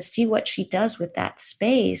on, and then see what she does with that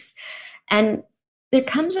space. And there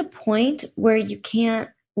comes a point where you can't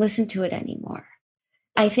listen to it anymore.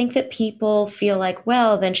 I think that people feel like,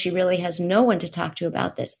 well, then she really has no one to talk to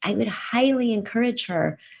about this. I would highly encourage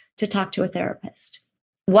her to talk to a therapist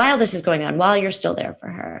while this is going on, while you're still there for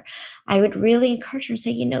her. I would really encourage her to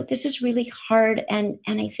say, this is really hard. And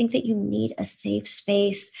I think that you need a safe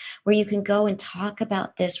space where you can go and talk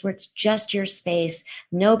about this, where it's just your space.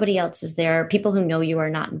 Nobody else is there. People who know you are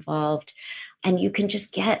not involved. And you can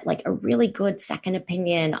just get like a really good second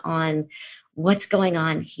opinion on what's going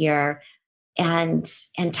on here. And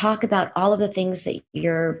talk about all of the things that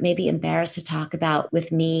you're maybe embarrassed to talk about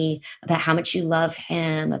with me, about how much you love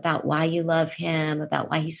him, about why you love him,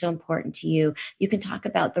 about why he's so important to you. You can talk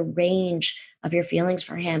about the range of your feelings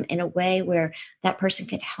for him in a way where that person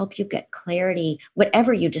can help you get clarity,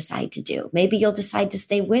 whatever you decide to do. Maybe you'll decide to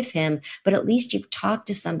stay with him, but at least you've talked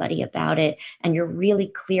to somebody about it and you're really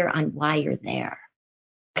clear on why you're there.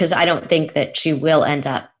 Because I don't think that she will end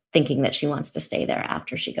up thinking that she wants to stay there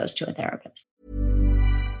after she goes to a therapist.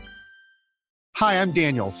 Hi, I'm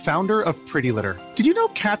Daniel, founder of Pretty Litter. Did you know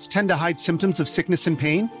cats tend to hide symptoms of sickness and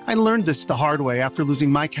pain? I learned this the hard way after losing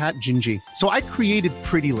my cat, Gingy. So I created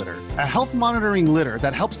Pretty Litter, a health monitoring litter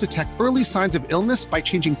that helps detect early signs of illness by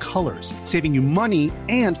changing colors, saving you money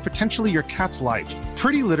and potentially your cat's life.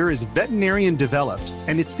 Pretty Litter is veterinarian developed,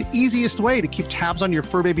 and it's the easiest way to keep tabs on your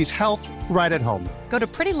fur baby's health right at home. Go to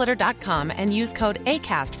prettylitter.com and use code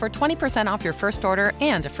ACAST for 20% off your first order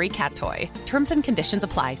and a free cat toy. Terms and conditions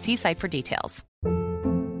apply. See site for details.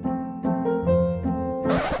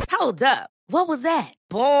 Hold up. What was that?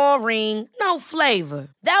 Boring. No flavor.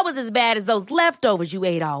 That was as bad as those leftovers you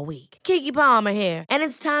ate all week. Keke Palmer here, and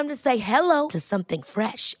it's time to say hello to something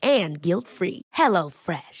fresh and guilt-free. Hello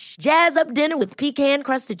Fresh. Jazz up dinner with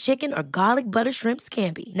pecan-crusted chicken or garlic butter shrimp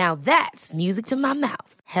scampi. Now that's music to my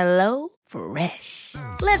mouth. Hello Fresh.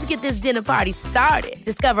 Let's get this dinner party started.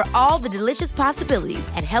 Discover all the delicious possibilities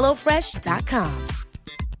at HelloFresh.com.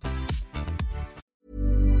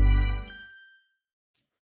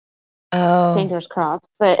 Oh. Fingers crossed.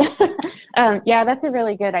 But yeah, that's a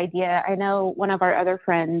really good idea. I know one of our other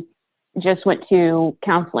friends just went to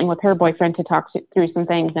counseling with her boyfriend to talk through some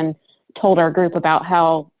things and told our group about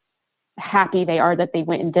how happy they are that they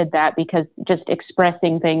went and did that, because just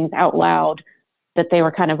expressing things out loud that they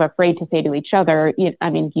were kind of afraid to say to each other. I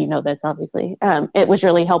mean, you know this, obviously. It was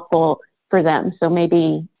really helpful for them. So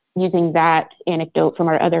maybe using that anecdote from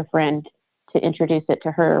our other friend to introduce it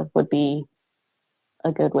to her would be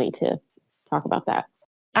a good way to talk about that.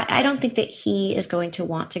 I don't think that he is going to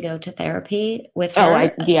want to go to therapy with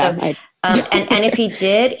her. And if he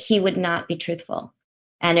did, he would not be truthful.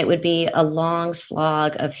 And it would be a long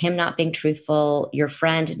slog of him not being truthful, your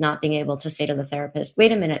friend not being able to say to the therapist,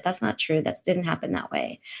 wait a minute, that's not true. That didn't happen that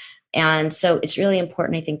way. And so it's really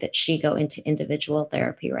important, I think, that she go into individual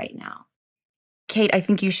therapy right now. Kate, I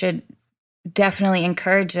think you should definitely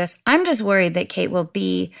encourage this. I'm just worried that Kate will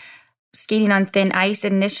be skating on thin ice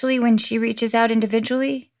initially when she reaches out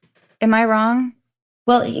individually. Am I wrong?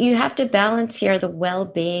 Well, you have to balance here the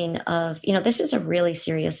well-being of, this is a really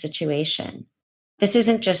serious situation. This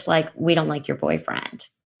isn't just like, we don't like your boyfriend.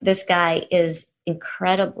 This guy is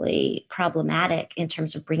incredibly problematic in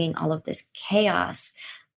terms of bringing all of this chaos,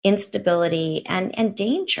 instability, and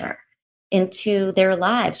danger into their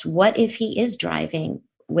lives. What if he is driving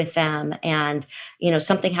with them and,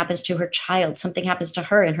 something happens to her child, something happens to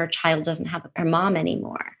her and her child doesn't have her mom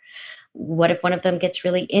anymore? What if one of them gets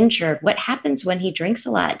really injured? What happens when he drinks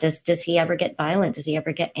a lot? Does he ever get violent? Does he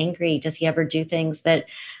ever get angry? Does he ever do things that,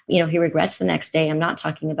 he regrets the next day? I'm not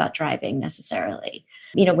talking about driving necessarily.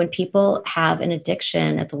 When people have an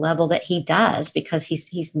addiction at the level that he does, because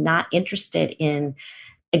he's not interested in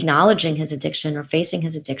acknowledging his addiction or facing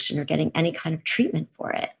his addiction or getting any kind of treatment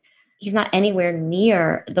for it. He's not anywhere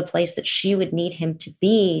near the place that she would need him to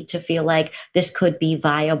be to feel like this could be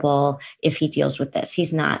viable if he deals with this.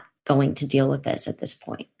 He's not going to deal with this at this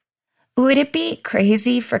point. Would it be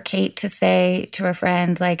crazy for Kate to say to her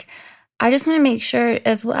friend, like, I just want to make sure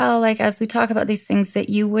as well, like, as we talk about these things, that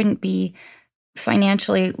you wouldn't be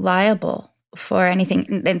financially liable for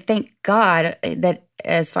anything. And thank God that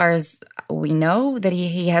as far as we know that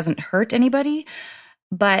he hasn't hurt anybody.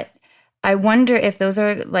 But I wonder if those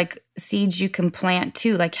are like seeds you can plant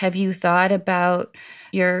too. Like, have you thought about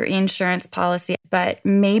your insurance policy? But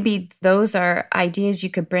maybe those are ideas you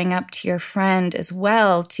could bring up to your friend as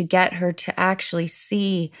well to get her to actually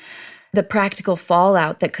see the practical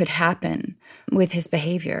fallout that could happen with his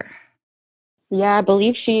behavior. Yeah, I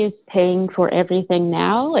believe she's paying for everything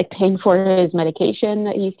now, like paying for his medication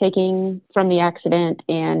that he's taking from the accident.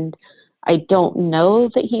 And I don't know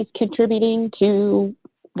that he's contributing to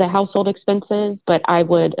the household expenses, but I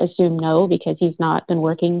would assume no, because he's not been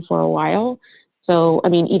working for a while. So, I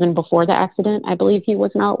mean, even before the accident, I believe he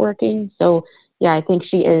was not working. So, yeah, I think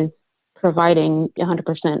she is providing 100%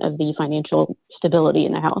 of the financial stability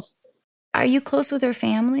in the house. Are you close with her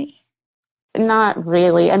family? Not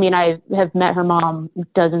really. I mean, I have met her mom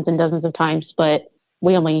dozens and dozens of times, but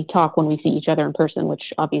we only talk when we see each other in person,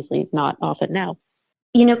 which obviously is not often now.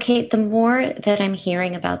 You know, Kate, the more that I'm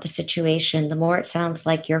hearing about the situation, the more it sounds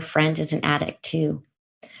like your friend is an addict too.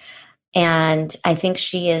 And I think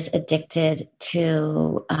she is addicted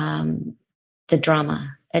to the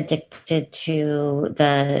drama, addicted to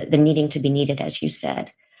the needing to be needed, as you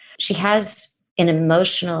said. She has an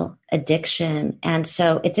emotional addiction. And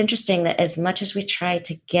so it's interesting that as much as we try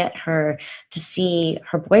to get her to see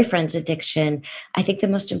her boyfriend's addiction, I think the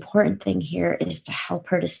most important thing here is to help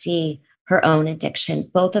her to see her own addiction.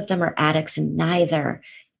 Both of them are addicts and neither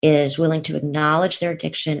is willing to acknowledge their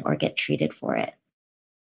addiction or get treated for it.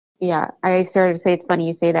 Yeah, I started to say it's funny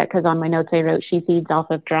you say that because on my notes I wrote she feeds off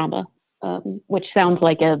of drama, which sounds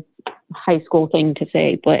like a high school thing to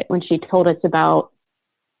say. But when she told us about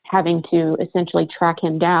having to essentially track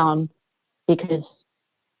him down because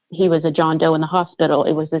he was a John Doe in the hospital,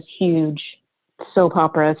 it was this huge soap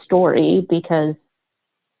opera story, because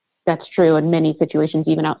that's true in many situations,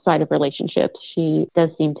 even outside of relationships. She does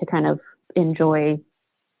seem to kind of enjoy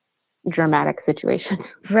dramatic situations.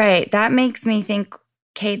 Right. That makes me think,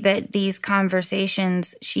 Kate, that these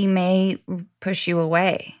conversations, she may push you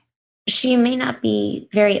away. She may not be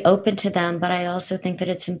very open to them, but I also think that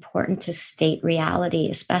it's important to state reality,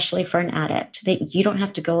 especially for an addict, that you don't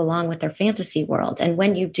have to go along with their fantasy world. And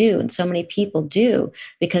when you do, and so many people do,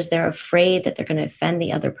 because they're afraid that they're going to offend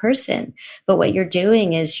the other person. But what you're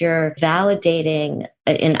doing is you're validating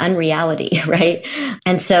an unreality, right?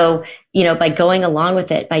 And so, you know, by going along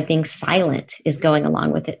with it, by being silent is going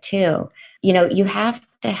along with it too. You know, you have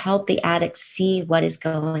to help the addict see what is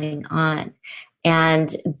going on.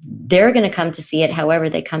 And they're going to come to see it however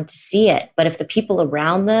they come to see it. But if the people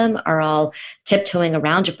around them are all tiptoeing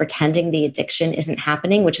around and pretending the addiction isn't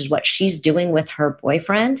happening, which is what she's doing with her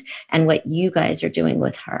boyfriend and what you guys are doing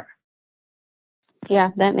with her. Yeah,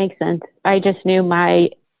 that makes sense. I just knew my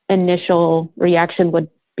initial reaction would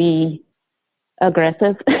be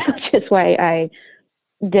aggressive, which is why I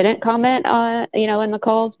didn't comment on, in the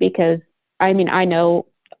calls, because I mean, I know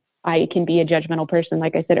I can be a judgmental person,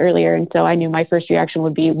 like I said earlier. And so I knew my first reaction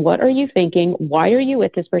would be, what are you thinking? Why are you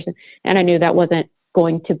with this person? And I knew that wasn't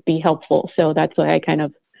going to be helpful. So that's why I kind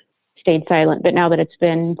of stayed silent. But now that it's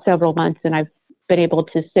been several months and I've been able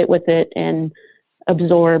to sit with it and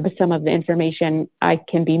absorb some of the information, I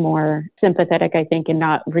can be more sympathetic, I think, and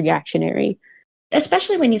not reactionary.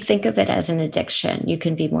 Especially when you think of it as an addiction, you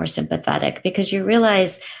can be more sympathetic because you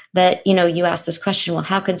realize that, you ask this question, well,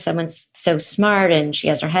 how can someone so smart and she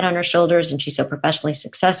has her head on her shoulders and she's so professionally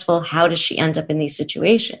successful, how does she end up in these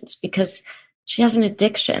situations? Because she has an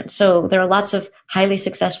addiction. So there are lots of highly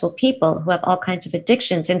successful people who have all kinds of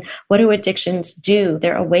addictions. And what do addictions do?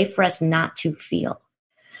 They're a way for us not to feel.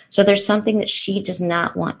 So there's something that she does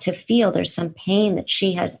not want to feel. There's some pain that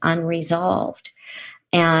she has unresolved.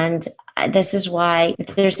 And this is why,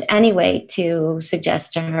 if there's any way to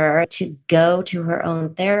suggest to her to go to her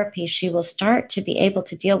own therapy, she will start to be able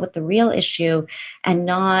to deal with the real issue and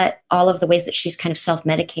not all of the ways that she's kind of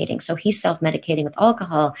self-medicating. So he's self-medicating with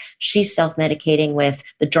alcohol. She's self-medicating with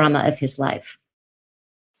the drama of his life.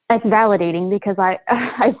 It's validating because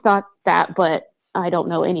I thought that, but I don't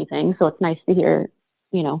know anything. So it's nice to hear,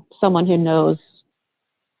 someone who knows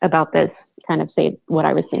about this kind of say what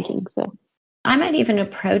I was thinking. So I might even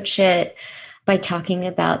approach it by talking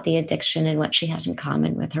about the addiction and what she has in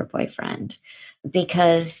common with her boyfriend.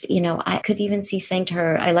 Because, I could even see saying to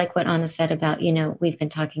her, I like what Anna said about, we've been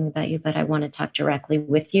talking about you, but I want to talk directly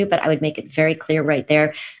with you. But I would make it very clear right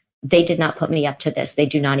there. They did not put me up to this. They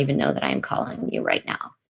do not even know that I am calling you right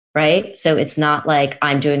now. Right. So it's not like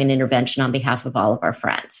I'm doing an intervention on behalf of all of our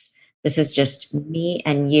friends. This is just me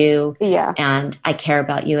and you. Yeah. And I care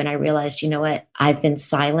about you. And I realized, you know what? I've been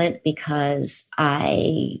silent because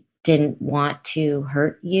I didn't want to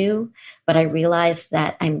hurt you, but I realized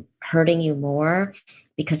that I'm hurting you more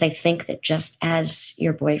because I think that just as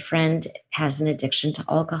your boyfriend has an addiction to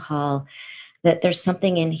alcohol, that there's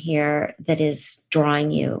something in here that is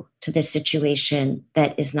drawing you to this situation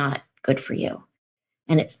that is not good for you.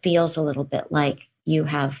 And it feels a little bit like you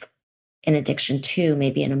have an addiction too,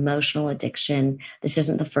 maybe an emotional addiction. This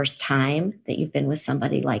isn't the first time that you've been with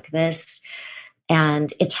somebody like this.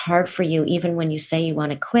 And it's hard for you, even when you say you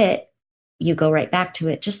want to quit, you go right back to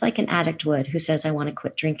it, just like an addict would who says, I want to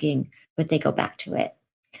quit drinking, but they go back to it.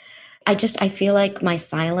 I feel like my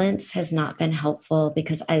silence has not been helpful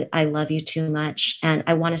because I love you too much. And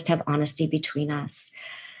I want us to have honesty between us.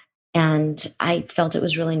 And I felt it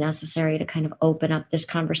was really necessary to kind of open up this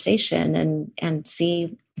conversation and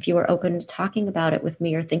see if you were open to talking about it with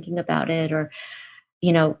me or thinking about it, or,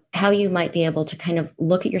 you know, how you might be able to kind of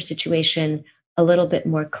look at your situation a little bit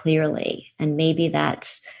more clearly. And maybe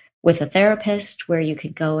that's with a therapist where you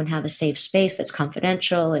could go and have a safe space that's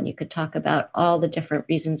confidential and you could talk about all the different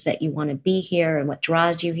reasons that you want to be here and what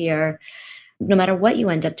draws you here. No matter what you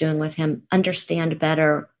end up doing with him, understand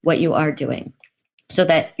better what you are doing so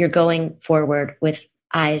that you're going forward with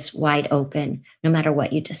eyes wide open, no matter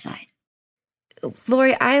what you decide.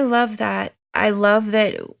 Lori, I love that. I love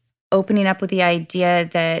that opening up with the idea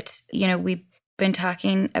that, you know, we've been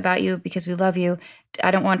talking about you because we love you. I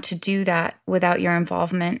don't want to do that without your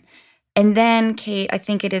involvement. And then, Kate, I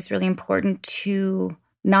think it is really important to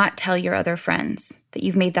not tell your other friends that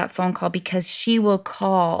you've made that phone call, because she will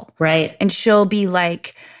call. Right. And she'll be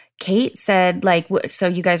like, Kate said, like, so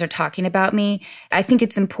you guys are talking about me. I think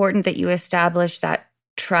it's important that you establish that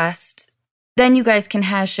trust. Then you guys can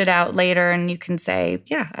hash it out later and you can say,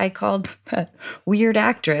 yeah, I called that weird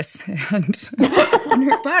actress and on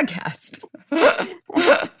her podcast.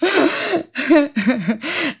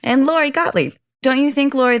 And Lori Gottlieb. Don't you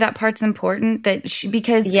think, Lori, that part's important? That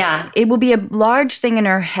because it will be a large thing in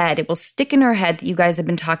her head. It will stick in her head that you guys have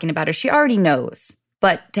been talking about her. She already knows.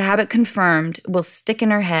 But to have it confirmed will stick in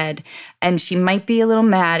her head, and she might be a little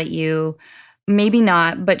mad at you. Maybe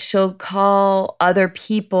not, but she'll call other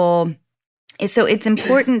people. So it's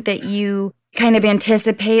important that you kind of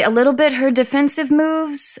anticipate a little bit her defensive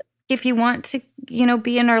moves if you want to, you know,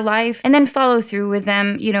 be in her life, and then follow through with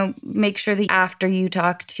them. You know, make sure that after you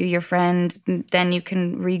talk to your friend, then you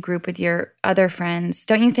can regroup with your other friends.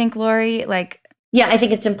 Don't you think, Lori? Yeah, I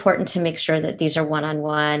think it's important to make sure that these are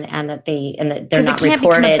one-on-one and that they're not reported. Because it can't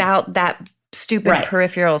become about that stupid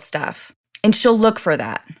peripheral stuff. And she'll look for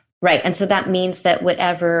that. Right. And so that means that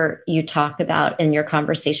whatever you talk about in your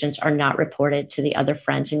conversations are not reported to the other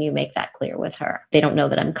friends, and you make that clear with her. They don't know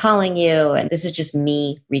that I'm calling you, and this is just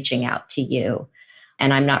me reaching out to you.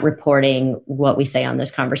 And I'm not reporting what we say on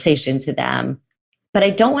this conversation to them. But I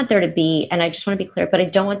don't want there to be, and I just want to be clear, but I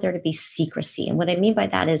don't want there to be secrecy. And what I mean by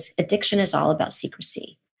that is addiction is all about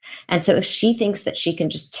secrecy. And so if she thinks that she can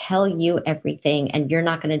just tell you everything and you're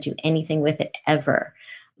not going to do anything with it ever,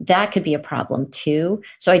 that could be a problem too.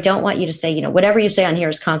 So I don't want you to say, you know, whatever you say on here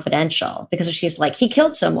is confidential, because if she's like, he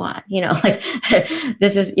killed someone, you know, like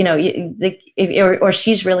this is, you know, or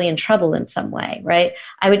she's really in trouble in some way, right?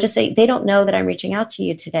 I would just say, they don't know that I'm reaching out to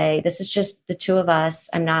you today. This is just the two of us.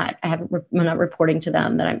 I'm not reporting to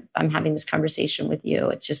them that I'm having this conversation with you.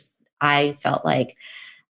 It's just, I felt like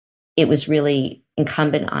it was really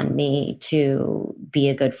incumbent on me to be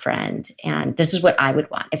a good friend. And this is what I would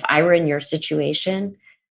want. If I were in your situation,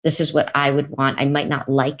 this is what I would want. I might not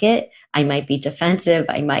like it. I might be defensive.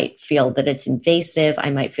 I might feel that it's invasive. I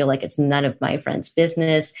might feel like it's none of my friend's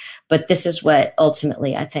business. But this is what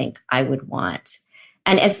ultimately I think I would want.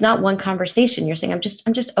 And it's not one conversation. You're saying, I'm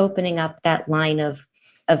just opening up that line of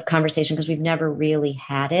conversation because we've never really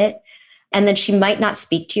had it. And then she might not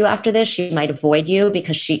speak to you after this. She might avoid you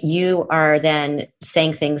because you are then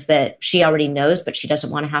saying things that she already knows, but she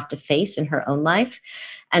doesn't want to have to face in her own life.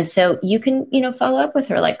 And so you can, you know, follow up with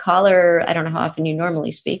her, like call her. I don't know how often you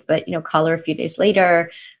normally speak, but, you know, call her a few days later,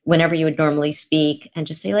 whenever you would normally speak, and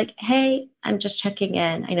just say like, hey, I'm just checking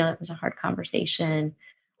in. I know that was a hard conversation.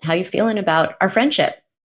 How you feeling about our friendship?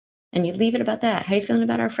 And you leave it about that. How you feeling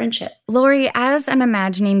about our friendship? Lori, as I'm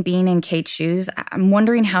imagining being in Kate's shoes, I'm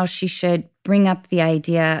wondering how she should bring up the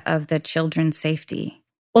idea of the children's safety.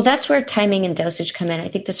 Well, that's where timing and dosage come in. I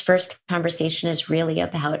think this first conversation is really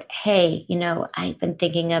about, hey, you know, I've been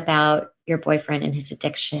thinking about your boyfriend and his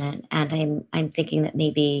addiction, and I'm thinking that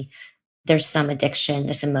maybe there's some addiction,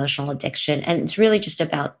 this emotional addiction. And it's really just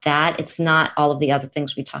about that. It's not all of the other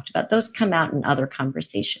things we talked about. Those come out in other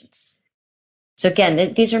conversations. So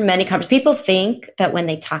again, these are many conversations. People think that when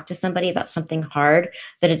they talk to somebody about something hard,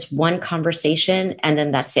 that it's one conversation and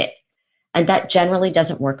then that's it. And that generally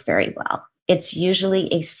doesn't work very well. It's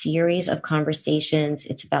usually a series of conversations.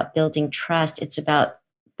 It's about building trust. It's about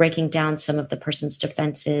breaking down some of the person's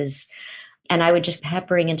defenses. And I would just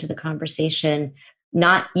peppering into the conversation,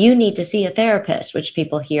 not you need to see a therapist, which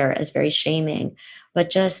people hear as very shaming, but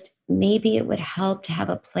just maybe it would help to have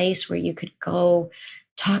a place where you could go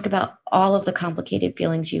talk about all of the complicated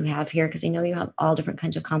feelings you have here, because I know you have all different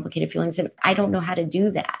kinds of complicated feelings. And I don't know how to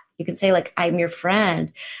do that. You can say, like, I'm your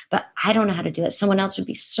friend, but I don't know how to do that. Someone else would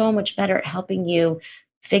be so much better at helping you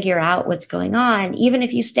figure out what's going on, even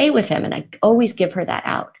if you stay with him. And I always give her that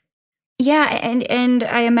out. Yeah, and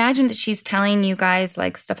I imagine that she's telling you guys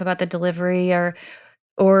like stuff about the delivery or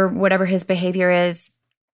whatever his behavior is,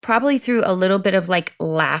 probably through a little bit of like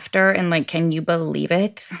laughter and like, can you believe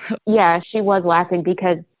it? Yeah, she was laughing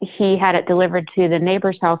because he had it delivered to the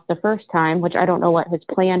neighbor's house the first time, which I don't know what his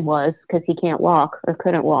plan was because he can't walk or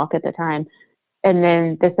couldn't walk at the time. And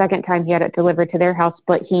then the second time he had it delivered to their house,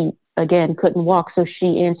 but he, again, couldn't walk. So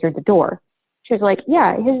she answered the door. She was like,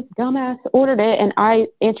 yeah, his dumbass ordered it and I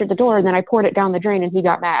answered the door and then I poured it down the drain and he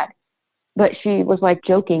got mad. But she was like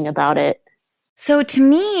joking about it. So to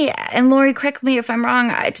me, and Lori, correct me if I'm wrong,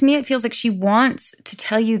 to me it feels like she wants to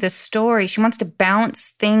tell you the story. She wants to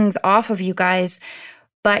bounce things off of you guys,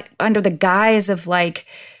 but under the guise of like,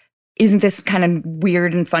 isn't this kind of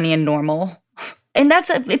weird and funny and normal? And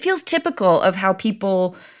it feels typical of how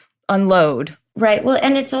people unload. Right. Well,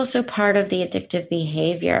 and it's also part of the addictive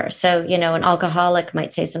behavior. So, an alcoholic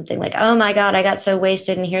might say something like, oh my God, I got so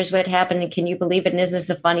wasted and here's what happened. And can you believe it? And isn't this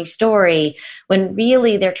a funny story? When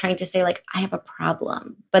really they're trying to say like, I have a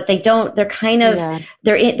problem, but they don't, they're kind of,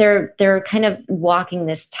 they're kind of walking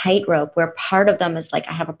this tightrope where part of them is like,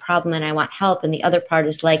 I have a problem and I want help. And the other part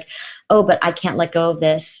is like, oh, but I can't let go of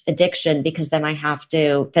this addiction because then I have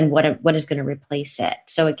to, then what is going to replace it?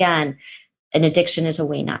 So again, an addiction is a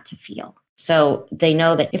way not to feel. So they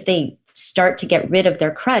know that if they start to get rid of their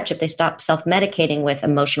crutch, if they stop self-medicating with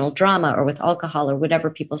emotional drama or with alcohol or whatever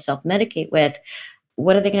people self-medicate with,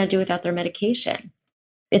 what are they going to do without their medication?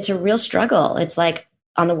 It's a real struggle. It's like,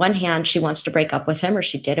 on the one hand, she wants to break up with him, or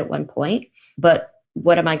she did at one point, but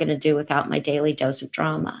what am I going to do without my daily dose of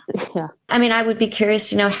drama? Yeah. I mean, I would be curious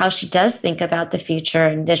to know how she does think about the future.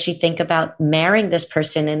 And does she think about marrying this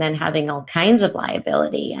person and then having all kinds of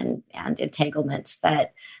liability and entanglements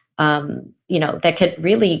that that could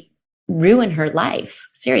really ruin her life.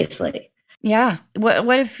 Seriously. Yeah.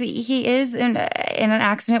 What if he is in an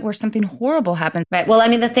accident where something horrible happens? Right. Well, I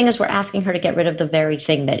mean, the thing is, we're asking her to get rid of the very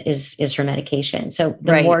thing that is her medication. So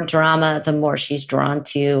the more drama, the more she's drawn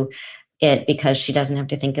to it because she doesn't have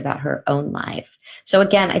to think about her own life. So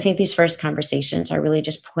again, I think these first conversations are really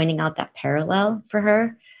just pointing out that parallel for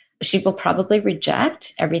her. She will probably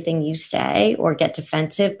reject everything you say or get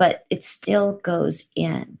defensive, but it still goes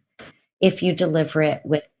in if you deliver it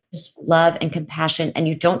with just love and compassion and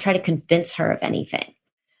you don't try to convince her of anything.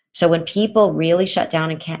 So when people really shut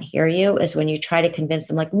down and can't hear you is when you try to convince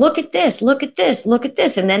them, like, look at this, look at this, look at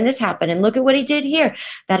this, and then this happened, and look at what he did here.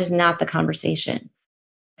 That is not the conversation.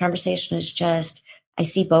 Conversation is just, I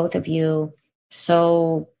see both of you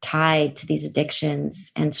so tied to these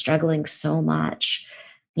addictions and struggling so much.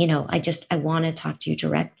 I want to talk to you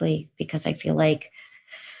directly because I feel like,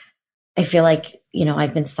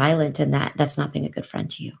 I've been silent and that's not being a good friend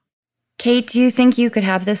to you. Kate, do you think you could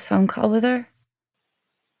have this phone call with her?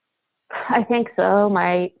 I think so.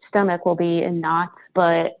 My stomach will be in knots,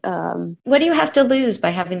 but what do you have to lose by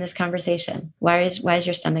having this conversation? Why is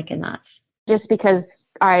your stomach in knots? Just because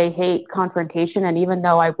I hate confrontation, and even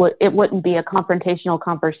though it wouldn't be a confrontational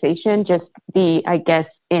conversation, just the, I guess,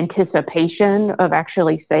 anticipation of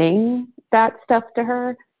actually saying that stuff to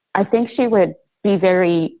her. I think she would be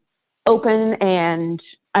very open, and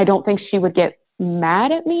I don't think she would get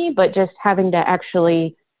mad at me, but just having to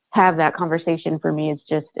actually have that conversation for me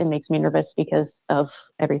it makes me nervous because of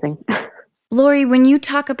everything. Lori, when you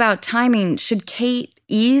talk about timing, should Kate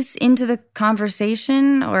ease into the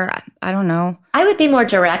conversation, or I don't know? I would be more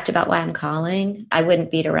direct about why I'm calling. I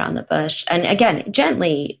wouldn't beat around the bush. And again,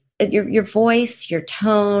 gently, your voice, your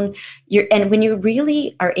tone, and when you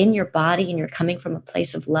really are in your body and you're coming from a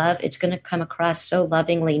place of love, it's going to come across so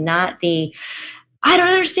lovingly, not the, I don't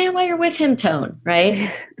understand why you're with him tone,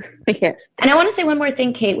 right? Yes. And I want to say one more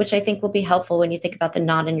thing, Kate, which I think will be helpful when you think about the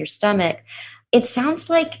knot in your stomach. It sounds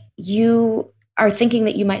like you are thinking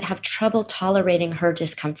that you might have trouble tolerating her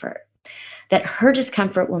discomfort, that her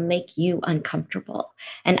discomfort will make you uncomfortable.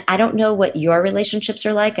 And I don't know what your relationships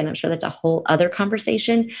are like, and I'm sure that's a whole other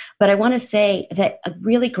conversation, but I want to say that a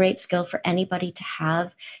really great skill for anybody to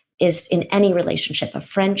have is in any relationship, a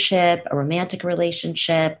friendship, a romantic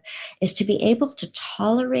relationship, is to be able to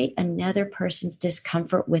tolerate another person's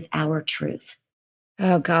discomfort with our truth.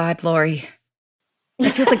 Oh God, Lori.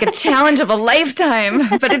 It feels like a challenge of a lifetime,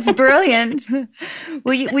 but it's brilliant.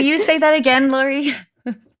 Will you say that again, Lori?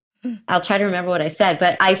 I'll try to remember what I said,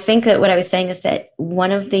 but I think that what I was saying is that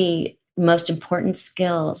one of the most important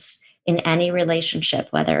skills in any relationship,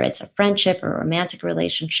 whether it's a friendship or a romantic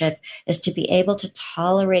relationship, is to be able to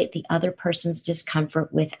tolerate the other person's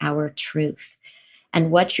discomfort with our truth. And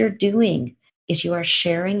what you're doing is you are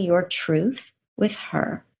sharing your truth with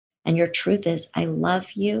her. And your truth is, I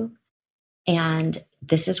love you. And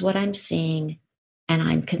this is what I'm seeing. And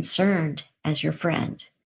I'm concerned as your friend.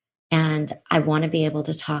 And I want to be able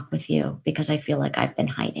to talk with you because I feel like I've been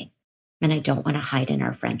hiding. And I don't want to hide in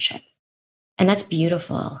our friendship. And that's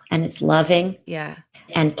beautiful. And it's loving. Yeah.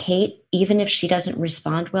 And Kate, even if she doesn't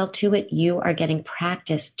respond well to it, you are getting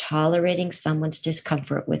practice tolerating someone's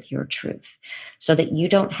discomfort with your truth so that you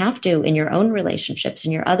don't have to, in your own relationships,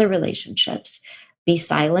 in your other relationships, be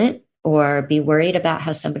silent or be worried about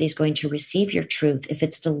how somebody's going to receive your truth if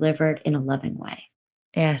it's delivered in a loving way.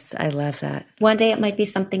 Yes, I love that. One day it might be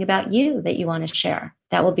something about you that you want to share.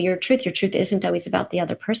 That will be your truth. Your truth isn't always about the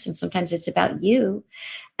other person. Sometimes it's about you,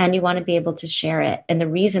 and you want to be able to share it. And the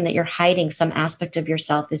reason that you're hiding some aspect of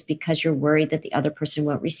yourself is because you're worried that the other person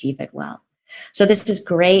won't receive it well. So this is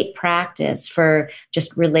great practice for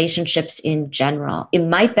just relationships in general. It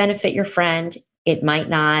might benefit your friend. It might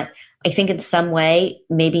not. I think in some way,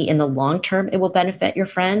 maybe in the long term, it will benefit your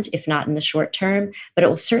friend, if not in the short term, but it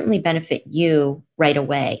will certainly benefit you right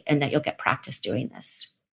away, and that you'll get practice doing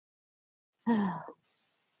this.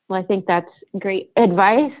 Well, I think that's great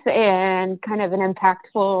advice and kind of an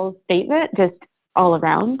impactful statement just all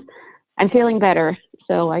around. I'm feeling better,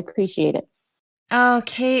 so I appreciate it.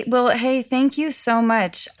 Okay. Well, hey, thank you so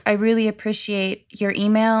much. I really appreciate your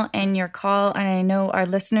email and your call. And I know our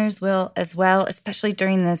listeners will as well, especially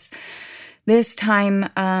during this time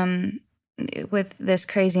with this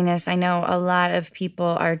craziness. I know a lot of people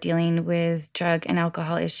are dealing with drug and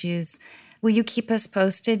alcohol issues. Will you keep us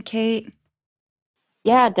posted, Kate?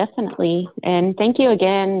 Yeah, definitely. And thank you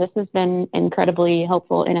again. This has been incredibly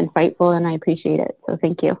helpful and insightful, and I appreciate it. So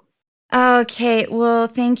thank you. Okay, well,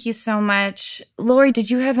 thank you so much. Lori, did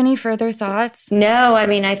you have any further thoughts? No, I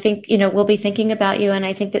mean, I think, we'll be thinking about you. And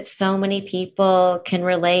I think that so many people can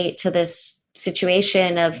relate to this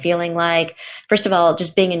situation of feeling like, first of all,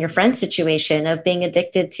 just being in your friend's situation of being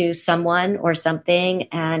addicted to someone or something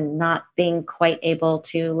and not being quite able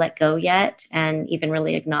to let go yet and even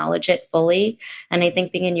really acknowledge it fully. And I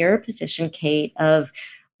think being in your position, Kate, of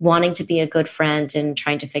wanting to be a good friend and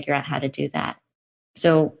trying to figure out how to do that.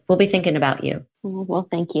 So we'll be thinking about you. Well,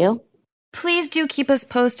 thank you. Please do keep us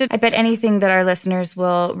posted. I bet anything that our listeners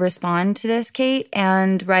will respond to this, Kate,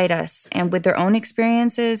 and write us and with their own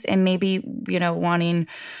experiences and maybe, wanting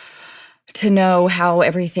to know how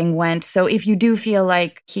everything went. So if you do feel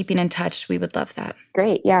like keeping in touch, we would love that.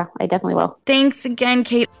 Great. Yeah, I definitely will. Thanks again,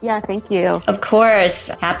 Kate. Yeah, thank you. Of course.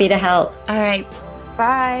 Happy to help. All right.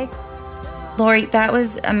 Bye. Lori, that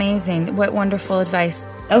was amazing. What wonderful advice.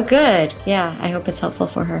 Oh, good. Yeah, I hope it's helpful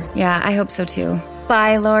for her. Yeah, I hope so too.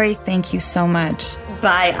 Bye, Lori. Thank you so much.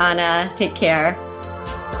 Bye, Anna. Take care.